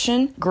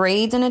instruction,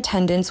 grades and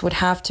attendance would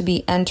have to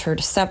be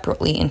entered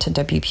separately into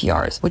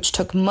WPRs, which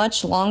took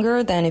much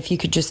longer than if you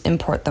could just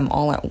import them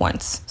all at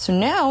once. So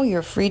now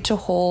you're free to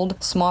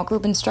hold small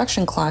group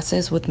instruction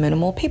classes with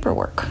minimal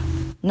paperwork.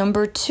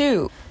 Number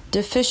 2,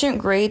 deficient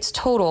grades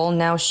total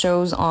now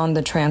shows on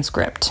the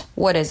transcript.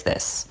 What is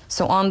this?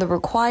 So on the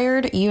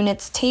required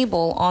units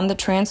table on the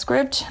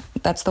transcript,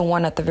 that's the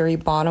one at the very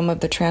bottom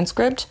of the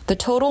transcript, the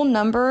total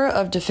number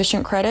of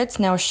deficient credits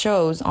now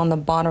shows on the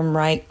bottom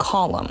right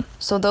column.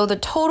 So though the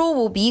total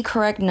will be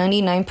correct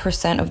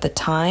 99% of the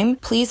time,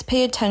 please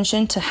pay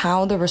attention to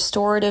how the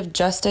restorative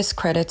justice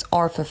credits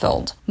are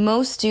fulfilled.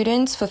 Most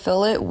students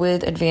fulfill it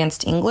with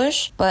advanced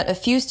English, but a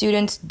few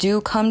students do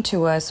come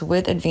to us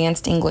with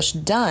advanced English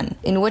done,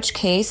 in which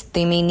case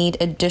they may need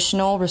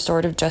additional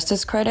restorative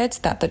justice credits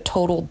that the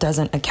total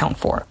doesn't account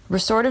for.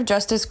 Restorative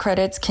justice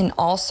credits can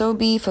also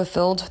be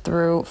fulfilled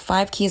through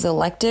 5 Keys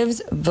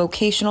electives,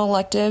 vocational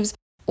electives,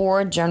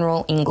 or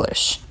general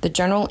English. The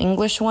general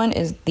English one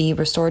is the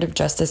restorative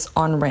justice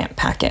on-ramp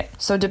packet.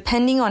 So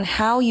depending on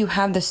how you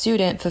have the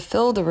student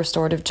fulfill the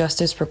restorative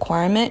justice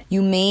requirement,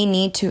 you may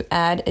need to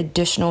add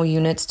additional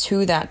units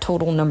to that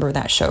total number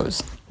that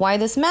shows. Why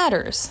this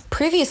matters?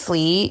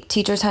 Previously,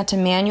 teachers had to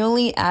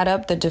manually add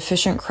up the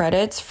deficient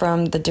credits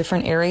from the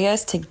different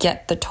areas to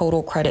get the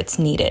total credits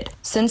needed.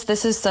 Since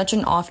this is such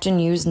an often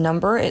used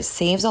number, it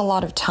saves a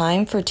lot of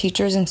time for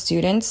teachers and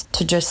students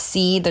to just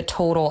see the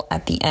total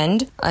at the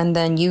end, and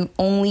then you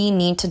only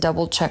need to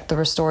double check the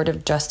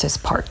restorative justice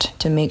part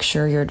to make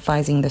sure you're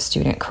advising the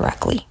student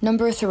correctly.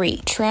 Number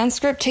 3,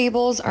 transcript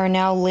tables are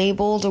now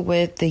labeled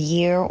with the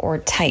year or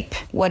type.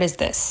 What is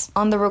this?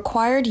 On the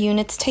required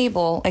units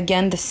table,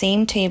 again, the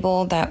same table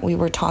that we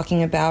were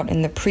talking about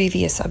in the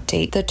previous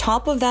update, the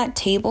top of that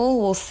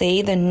table will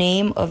say the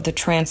name of the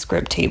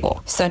transcript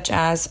table, such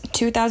as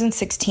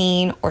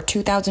 2016 or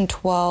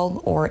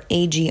 2012 or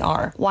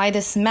AGR. Why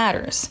this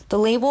matters? The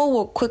label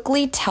will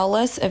quickly tell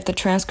us if the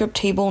transcript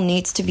table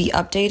needs to be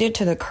updated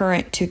to the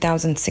current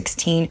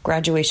 2016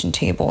 graduation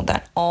table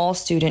that all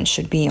students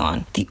should be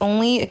on. The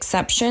only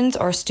exceptions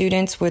are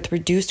students with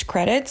reduced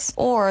credits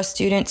or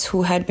students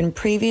who had been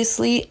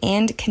previously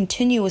and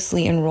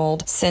continuously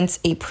enrolled since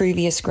a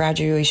previous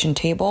graduation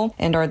table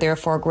and are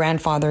therefore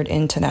grandfathered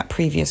into that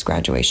previous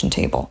graduation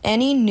table.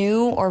 Any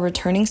new or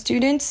returning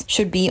students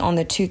should be on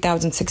the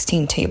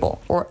 2016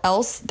 table, or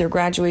else their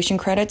graduation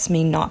credits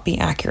may not be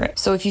accurate.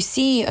 So if you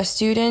see a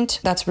student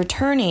that's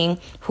returning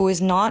who is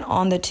not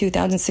on the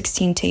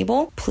 2016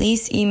 table,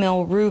 please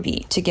email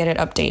Ruby to get it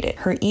updated.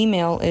 Her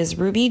email is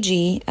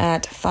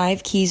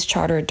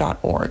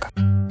rubyg@5keyscharter.org.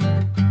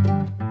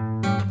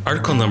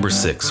 Article number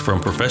 6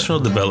 from Professional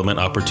Development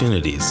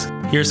Opportunities.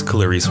 Here's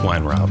Clarice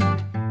Weinraub.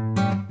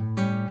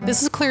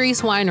 This is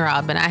Clarice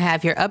Weinraub, and I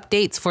have your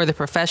updates for the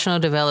professional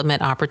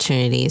development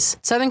opportunities.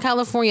 Southern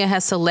California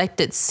has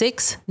selected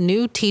 6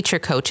 new teacher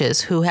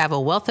coaches who have a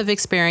wealth of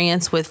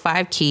experience with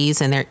 5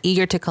 Keys, and they're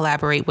eager to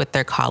collaborate with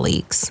their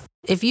colleagues.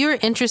 If you're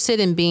interested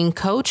in being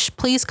coached,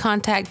 please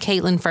contact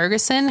Caitlin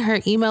Ferguson. Her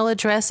email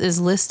address is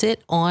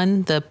listed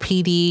on the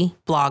PD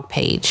blog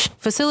page.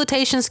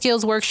 Facilitation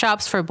skills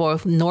workshops for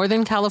both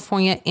Northern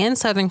California and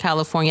Southern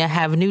California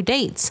have new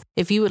dates.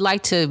 If you would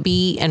like to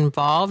be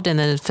involved in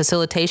the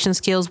facilitation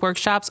skills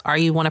workshops or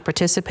you want to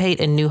participate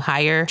in new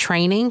hire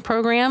training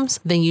programs,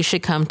 then you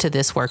should come to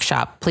this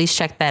workshop. Please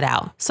check that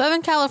out.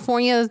 Southern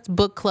California's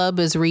book club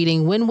is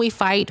reading When We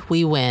Fight,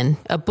 We Win,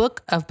 a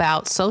book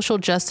about social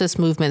justice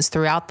movements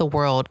throughout the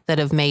world that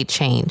have made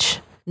change.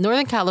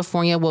 Northern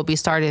California will be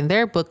starting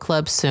their book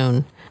club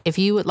soon. If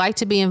you would like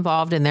to be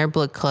involved in their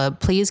book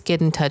club, please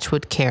get in touch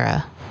with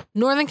Kara.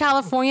 Northern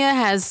California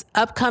has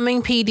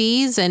upcoming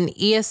PDs and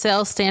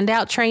ESL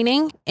Standout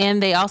training,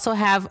 and they also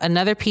have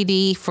another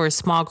PD for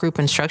small group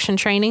instruction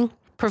training.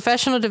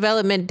 Professional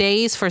Development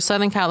Days for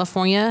Southern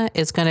California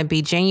is going to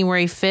be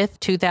January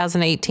 5th,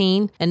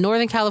 2018. In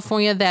Northern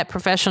California, that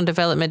Professional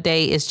Development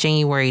Day is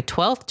January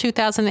 12th,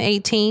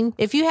 2018.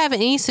 If you have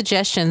any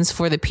suggestions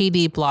for the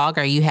PD blog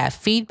or you have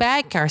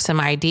feedback or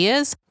some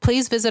ideas,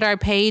 please visit our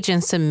page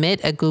and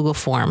submit a Google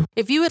form.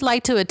 If you would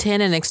like to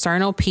attend an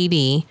external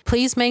PD,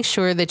 please make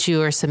sure that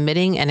you are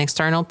submitting an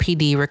external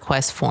PD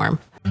request form.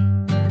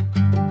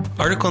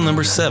 Article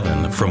number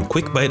 7 from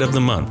Quick Bite of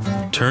the Month.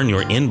 Turn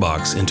your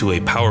inbox into a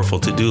powerful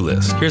to-do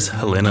list. Here's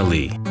Helena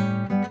Lee.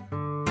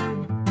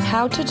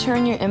 How to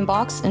turn your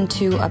inbox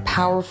into a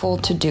powerful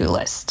to-do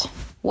list.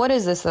 What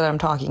is this that I'm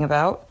talking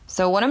about?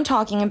 So what I'm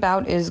talking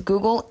about is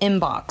Google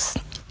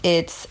Inbox.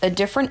 It's a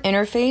different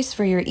interface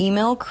for your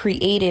email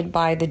created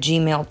by the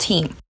Gmail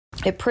team.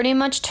 It pretty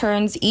much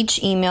turns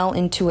each email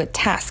into a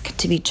task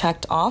to be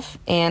checked off.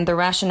 And the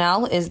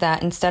rationale is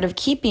that instead of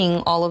keeping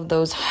all of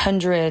those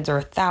hundreds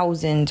or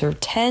thousands or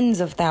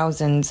tens of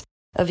thousands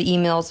of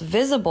emails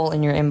visible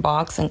in your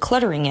inbox and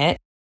cluttering it,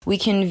 we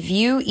can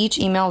view each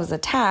email as a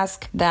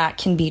task that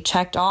can be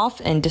checked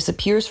off and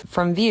disappears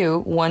from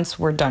view once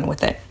we're done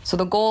with it. So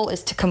the goal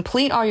is to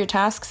complete all your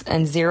tasks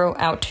and zero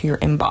out to your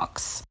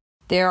inbox.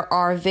 There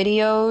are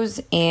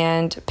videos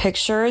and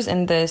pictures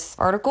in this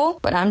article,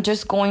 but I'm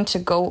just going to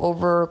go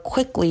over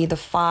quickly the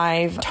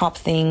 5 top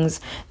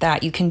things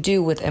that you can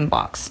do with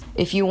Inbox.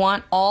 If you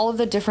want all of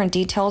the different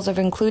details I've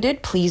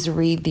included, please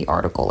read the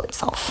article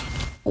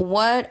itself.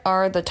 What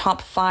are the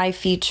top 5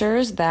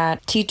 features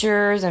that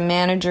teachers and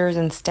managers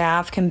and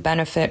staff can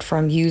benefit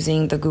from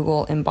using the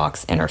Google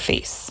Inbox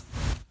interface?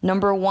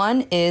 Number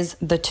 1 is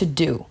the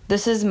to-do.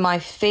 This is my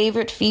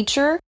favorite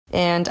feature,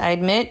 and I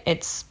admit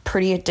it's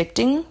pretty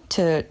addicting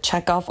to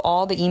check off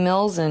all the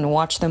emails and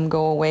watch them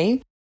go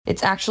away.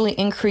 It's actually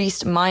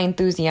increased my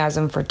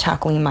enthusiasm for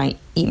tackling my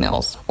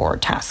emails or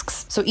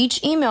tasks. So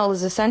each email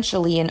is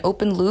essentially an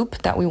open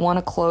loop that we want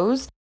to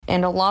close,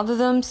 and a lot of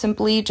them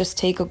simply just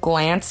take a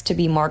glance to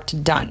be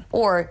marked done,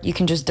 or you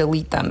can just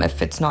delete them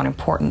if it's not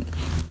important.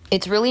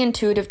 It's really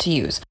intuitive to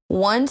use.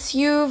 Once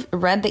you've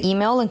read the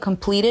email and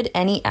completed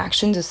any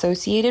actions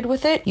associated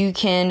with it, you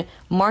can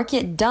mark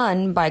it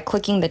done by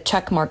clicking the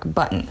checkmark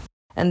button.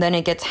 And then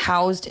it gets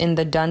housed in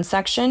the done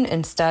section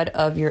instead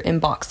of your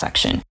inbox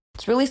section.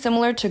 It's really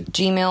similar to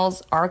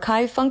Gmail's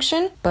archive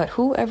function, but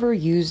whoever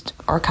used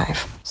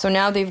archive? So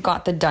now they've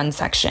got the done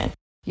section.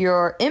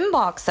 Your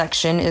inbox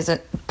section is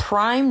a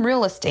prime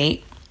real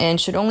estate and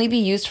should only be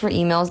used for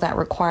emails that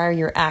require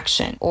your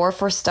action or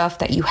for stuff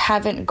that you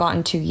haven't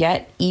gotten to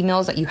yet,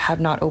 emails that you have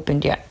not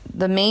opened yet.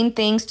 The main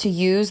things to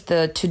use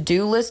the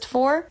to-do list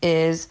for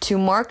is to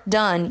mark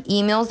done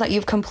emails that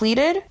you've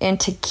completed and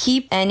to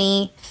keep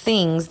any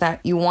things that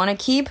you want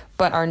to keep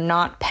but are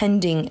not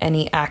pending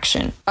any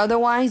action.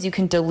 Otherwise, you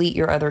can delete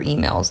your other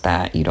emails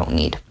that you don't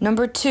need.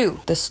 Number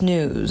 2, the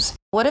snooze.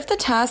 What if the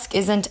task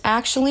isn't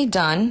actually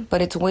done,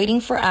 but it's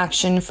waiting for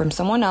action from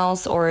someone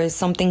else or is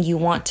something you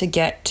want to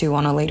get to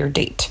on a later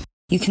date?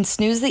 You can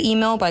snooze the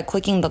email by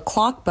clicking the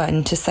clock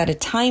button to set a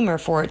timer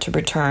for it to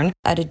return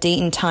at a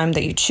date and time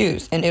that you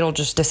choose, and it'll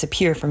just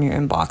disappear from your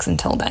inbox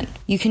until then.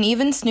 You can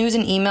even snooze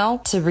an email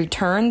to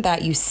return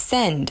that you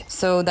send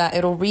so that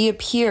it'll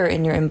reappear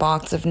in your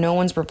inbox if no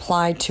one's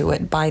replied to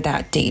it by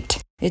that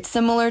date. It's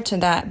similar to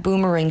that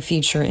boomerang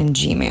feature in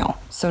Gmail.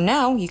 So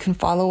now you can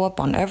follow up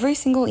on every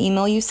single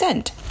email you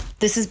sent.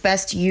 This is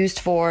best used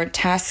for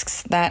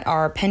tasks that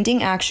are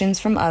pending actions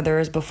from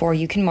others before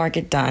you can mark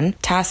it done,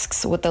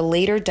 tasks with a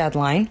later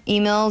deadline,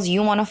 emails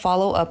you want to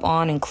follow up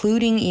on,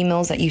 including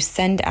emails that you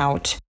send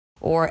out,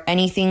 or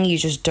anything you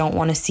just don't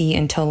want to see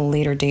until a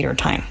later date or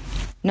time.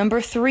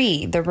 Number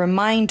 3, the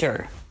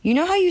reminder. You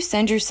know how you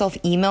send yourself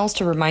emails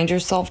to remind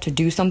yourself to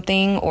do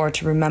something or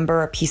to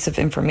remember a piece of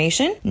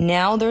information?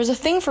 Now there's a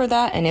thing for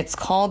that, and it's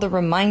called the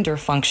reminder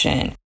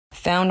function,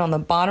 found on the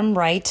bottom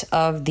right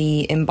of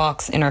the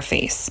inbox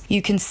interface.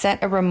 You can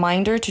set a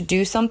reminder to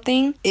do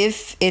something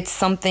if it's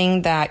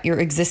something that your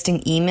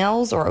existing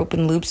emails or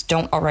open loops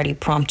don't already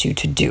prompt you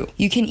to do.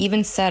 You can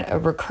even set a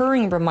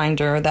recurring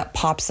reminder that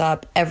pops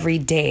up every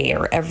day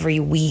or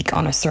every week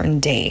on a certain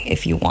day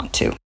if you want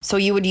to. So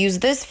you would use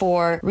this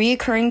for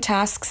recurring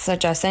tasks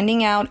such as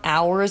sending out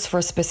hours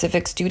for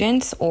specific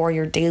students or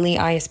your daily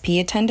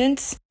ISP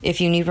attendance if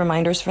you need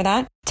reminders for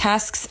that.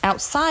 tasks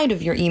outside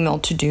of your email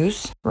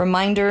to-dos,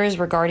 reminders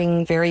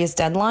regarding various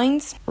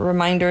deadlines,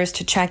 reminders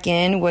to check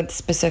in with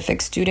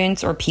specific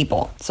students or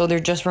people. So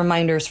they're just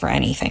reminders for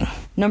anything.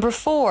 Number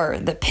 4,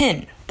 the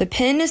pin. The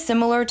pin is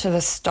similar to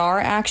the star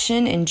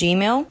action in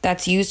Gmail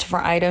that's used for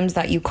items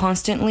that you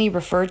constantly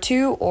refer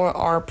to or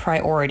are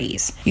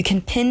priorities. You can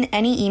pin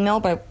any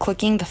email by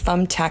clicking the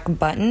thumbtack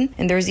button,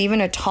 and there's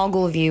even a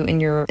toggle view in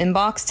your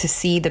inbox to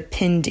see the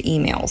pinned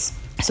emails.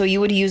 So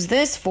you would use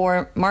this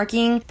for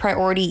marking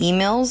priority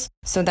emails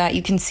so that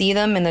you can see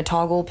them in the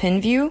toggle pin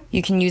view.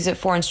 You can use it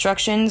for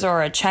instructions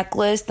or a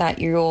checklist that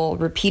you'll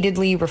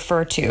repeatedly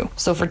refer to.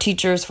 So for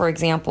teachers, for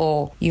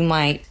example, you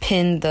might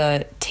pin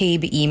the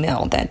TABE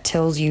email that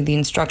tells you the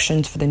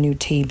instructions for the new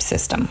TABE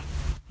system.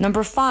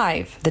 Number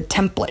 5, the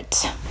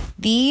template.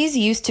 These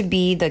used to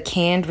be the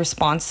canned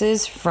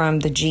responses from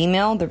the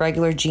Gmail, the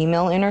regular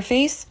Gmail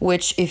interface,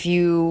 which if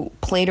you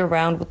played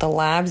around with the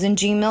labs in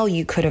Gmail,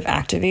 you could have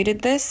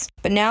activated this.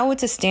 But now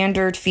it's a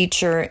standard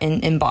feature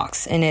in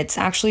Inbox, and it's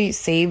actually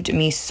saved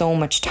me so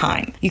much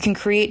time. You can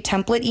create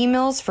template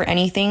emails for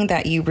anything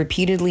that you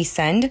repeatedly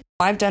send.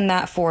 I've done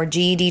that for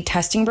GED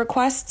testing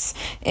requests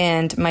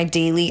and my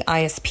daily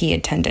ISP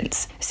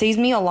attendance. It saves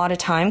me a lot of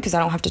time because I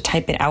don't have to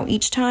type it out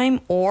each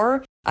time,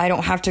 or I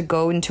don't have to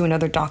go into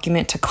another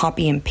document to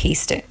copy and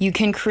paste it. You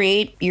can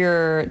create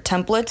your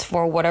templates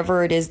for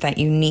whatever it is that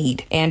you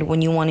need. And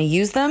when you want to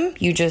use them,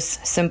 you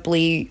just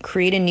simply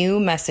create a new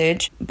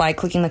message by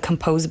clicking the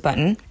compose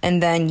button,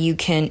 and then you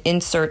can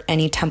insert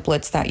any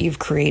templates that you've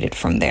created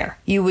from there.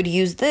 You would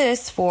use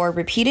this for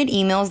repeated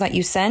emails that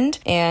you send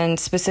and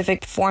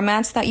specific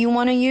formats that you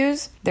want to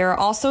use. There are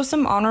also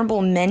some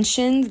honorable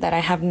mentions that I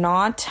have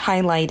not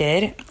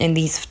highlighted in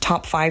these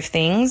top 5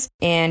 things,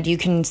 and you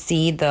can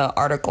see the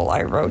article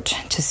I wrote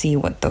to see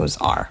what those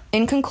are.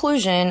 In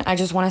conclusion, I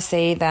just want to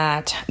say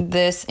that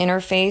this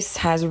interface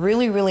has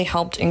really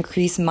helped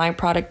increase my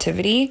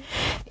productivity,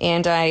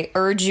 and I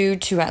urge you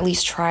to at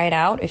least try it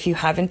out if you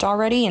haven't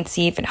already and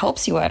see if it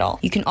helps you at all.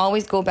 You can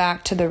always go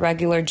back to the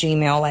regular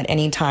Gmail at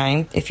any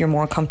time if you're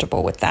more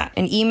comfortable with that.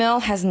 And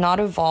email has not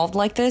evolved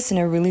like this in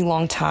a really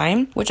long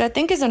time, which I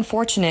think is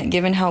unfortunate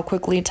given how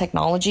quickly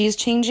technology is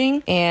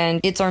changing, and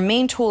it's our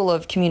main tool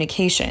of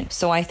communication.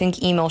 So I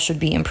think email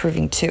should be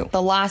improving too.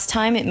 The last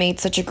time it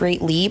made such a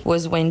great leap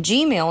was when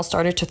Gmail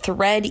started to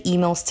thread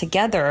emails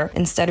together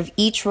instead of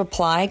each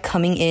reply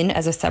coming in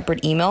as a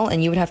separate email,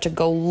 and you would have to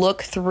go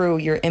look through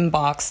your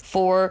inbox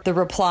for the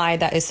reply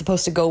that is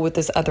supposed to go with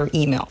this other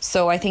email.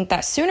 So I think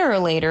that sooner or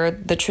later,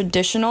 the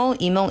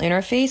traditional email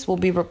interface will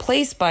be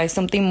replaced by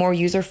something more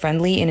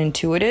user-friendly and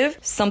intuitive,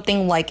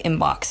 something like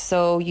Inbox.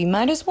 So you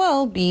might as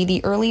well be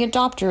the early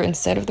adopter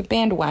instead of the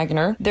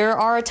bandwagoner. There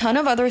are a ton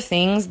of other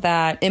things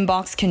that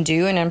Inbox can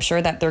do, and I'm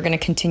sure that they're going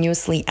to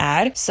continuously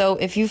add. So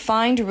if you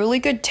find really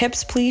good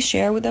tips, please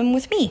share them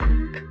with me.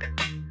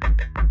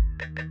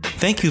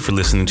 Thank you for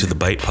listening to the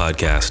B.I.T.E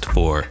podcast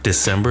for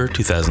December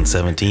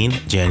 2017,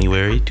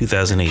 January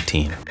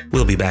 2018.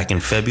 We'll be back in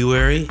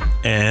February,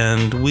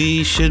 and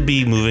we should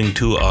be moving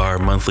to our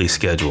monthly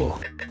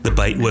schedule. The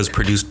B.I.T.E was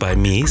produced by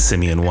me,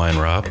 Simeon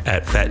Weinrob,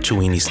 at Fat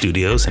Chewini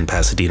Studios in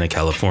Pasadena,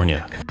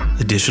 California.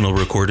 Additional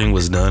recording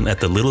was done at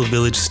the Little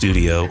Village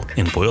Studio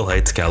in Boyle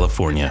Heights,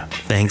 California.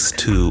 Thanks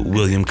to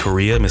William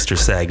Correa, Mr.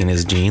 Sag and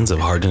His Jeans of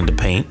Hardened to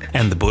Paint,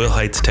 and the Boyle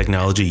Heights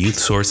Technology Youth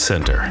Source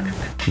Center.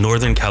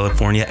 Northern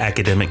California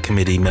Academic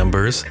Committee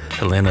members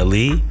Helena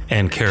Lee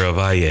and Cara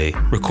Valle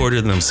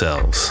recorded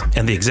themselves,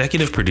 and the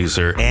executive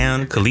producer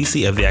and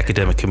Khaleesi of the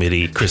Academic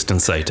Committee, Kristen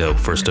Saito,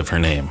 first of her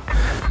name.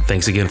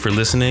 Thanks again for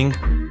listening.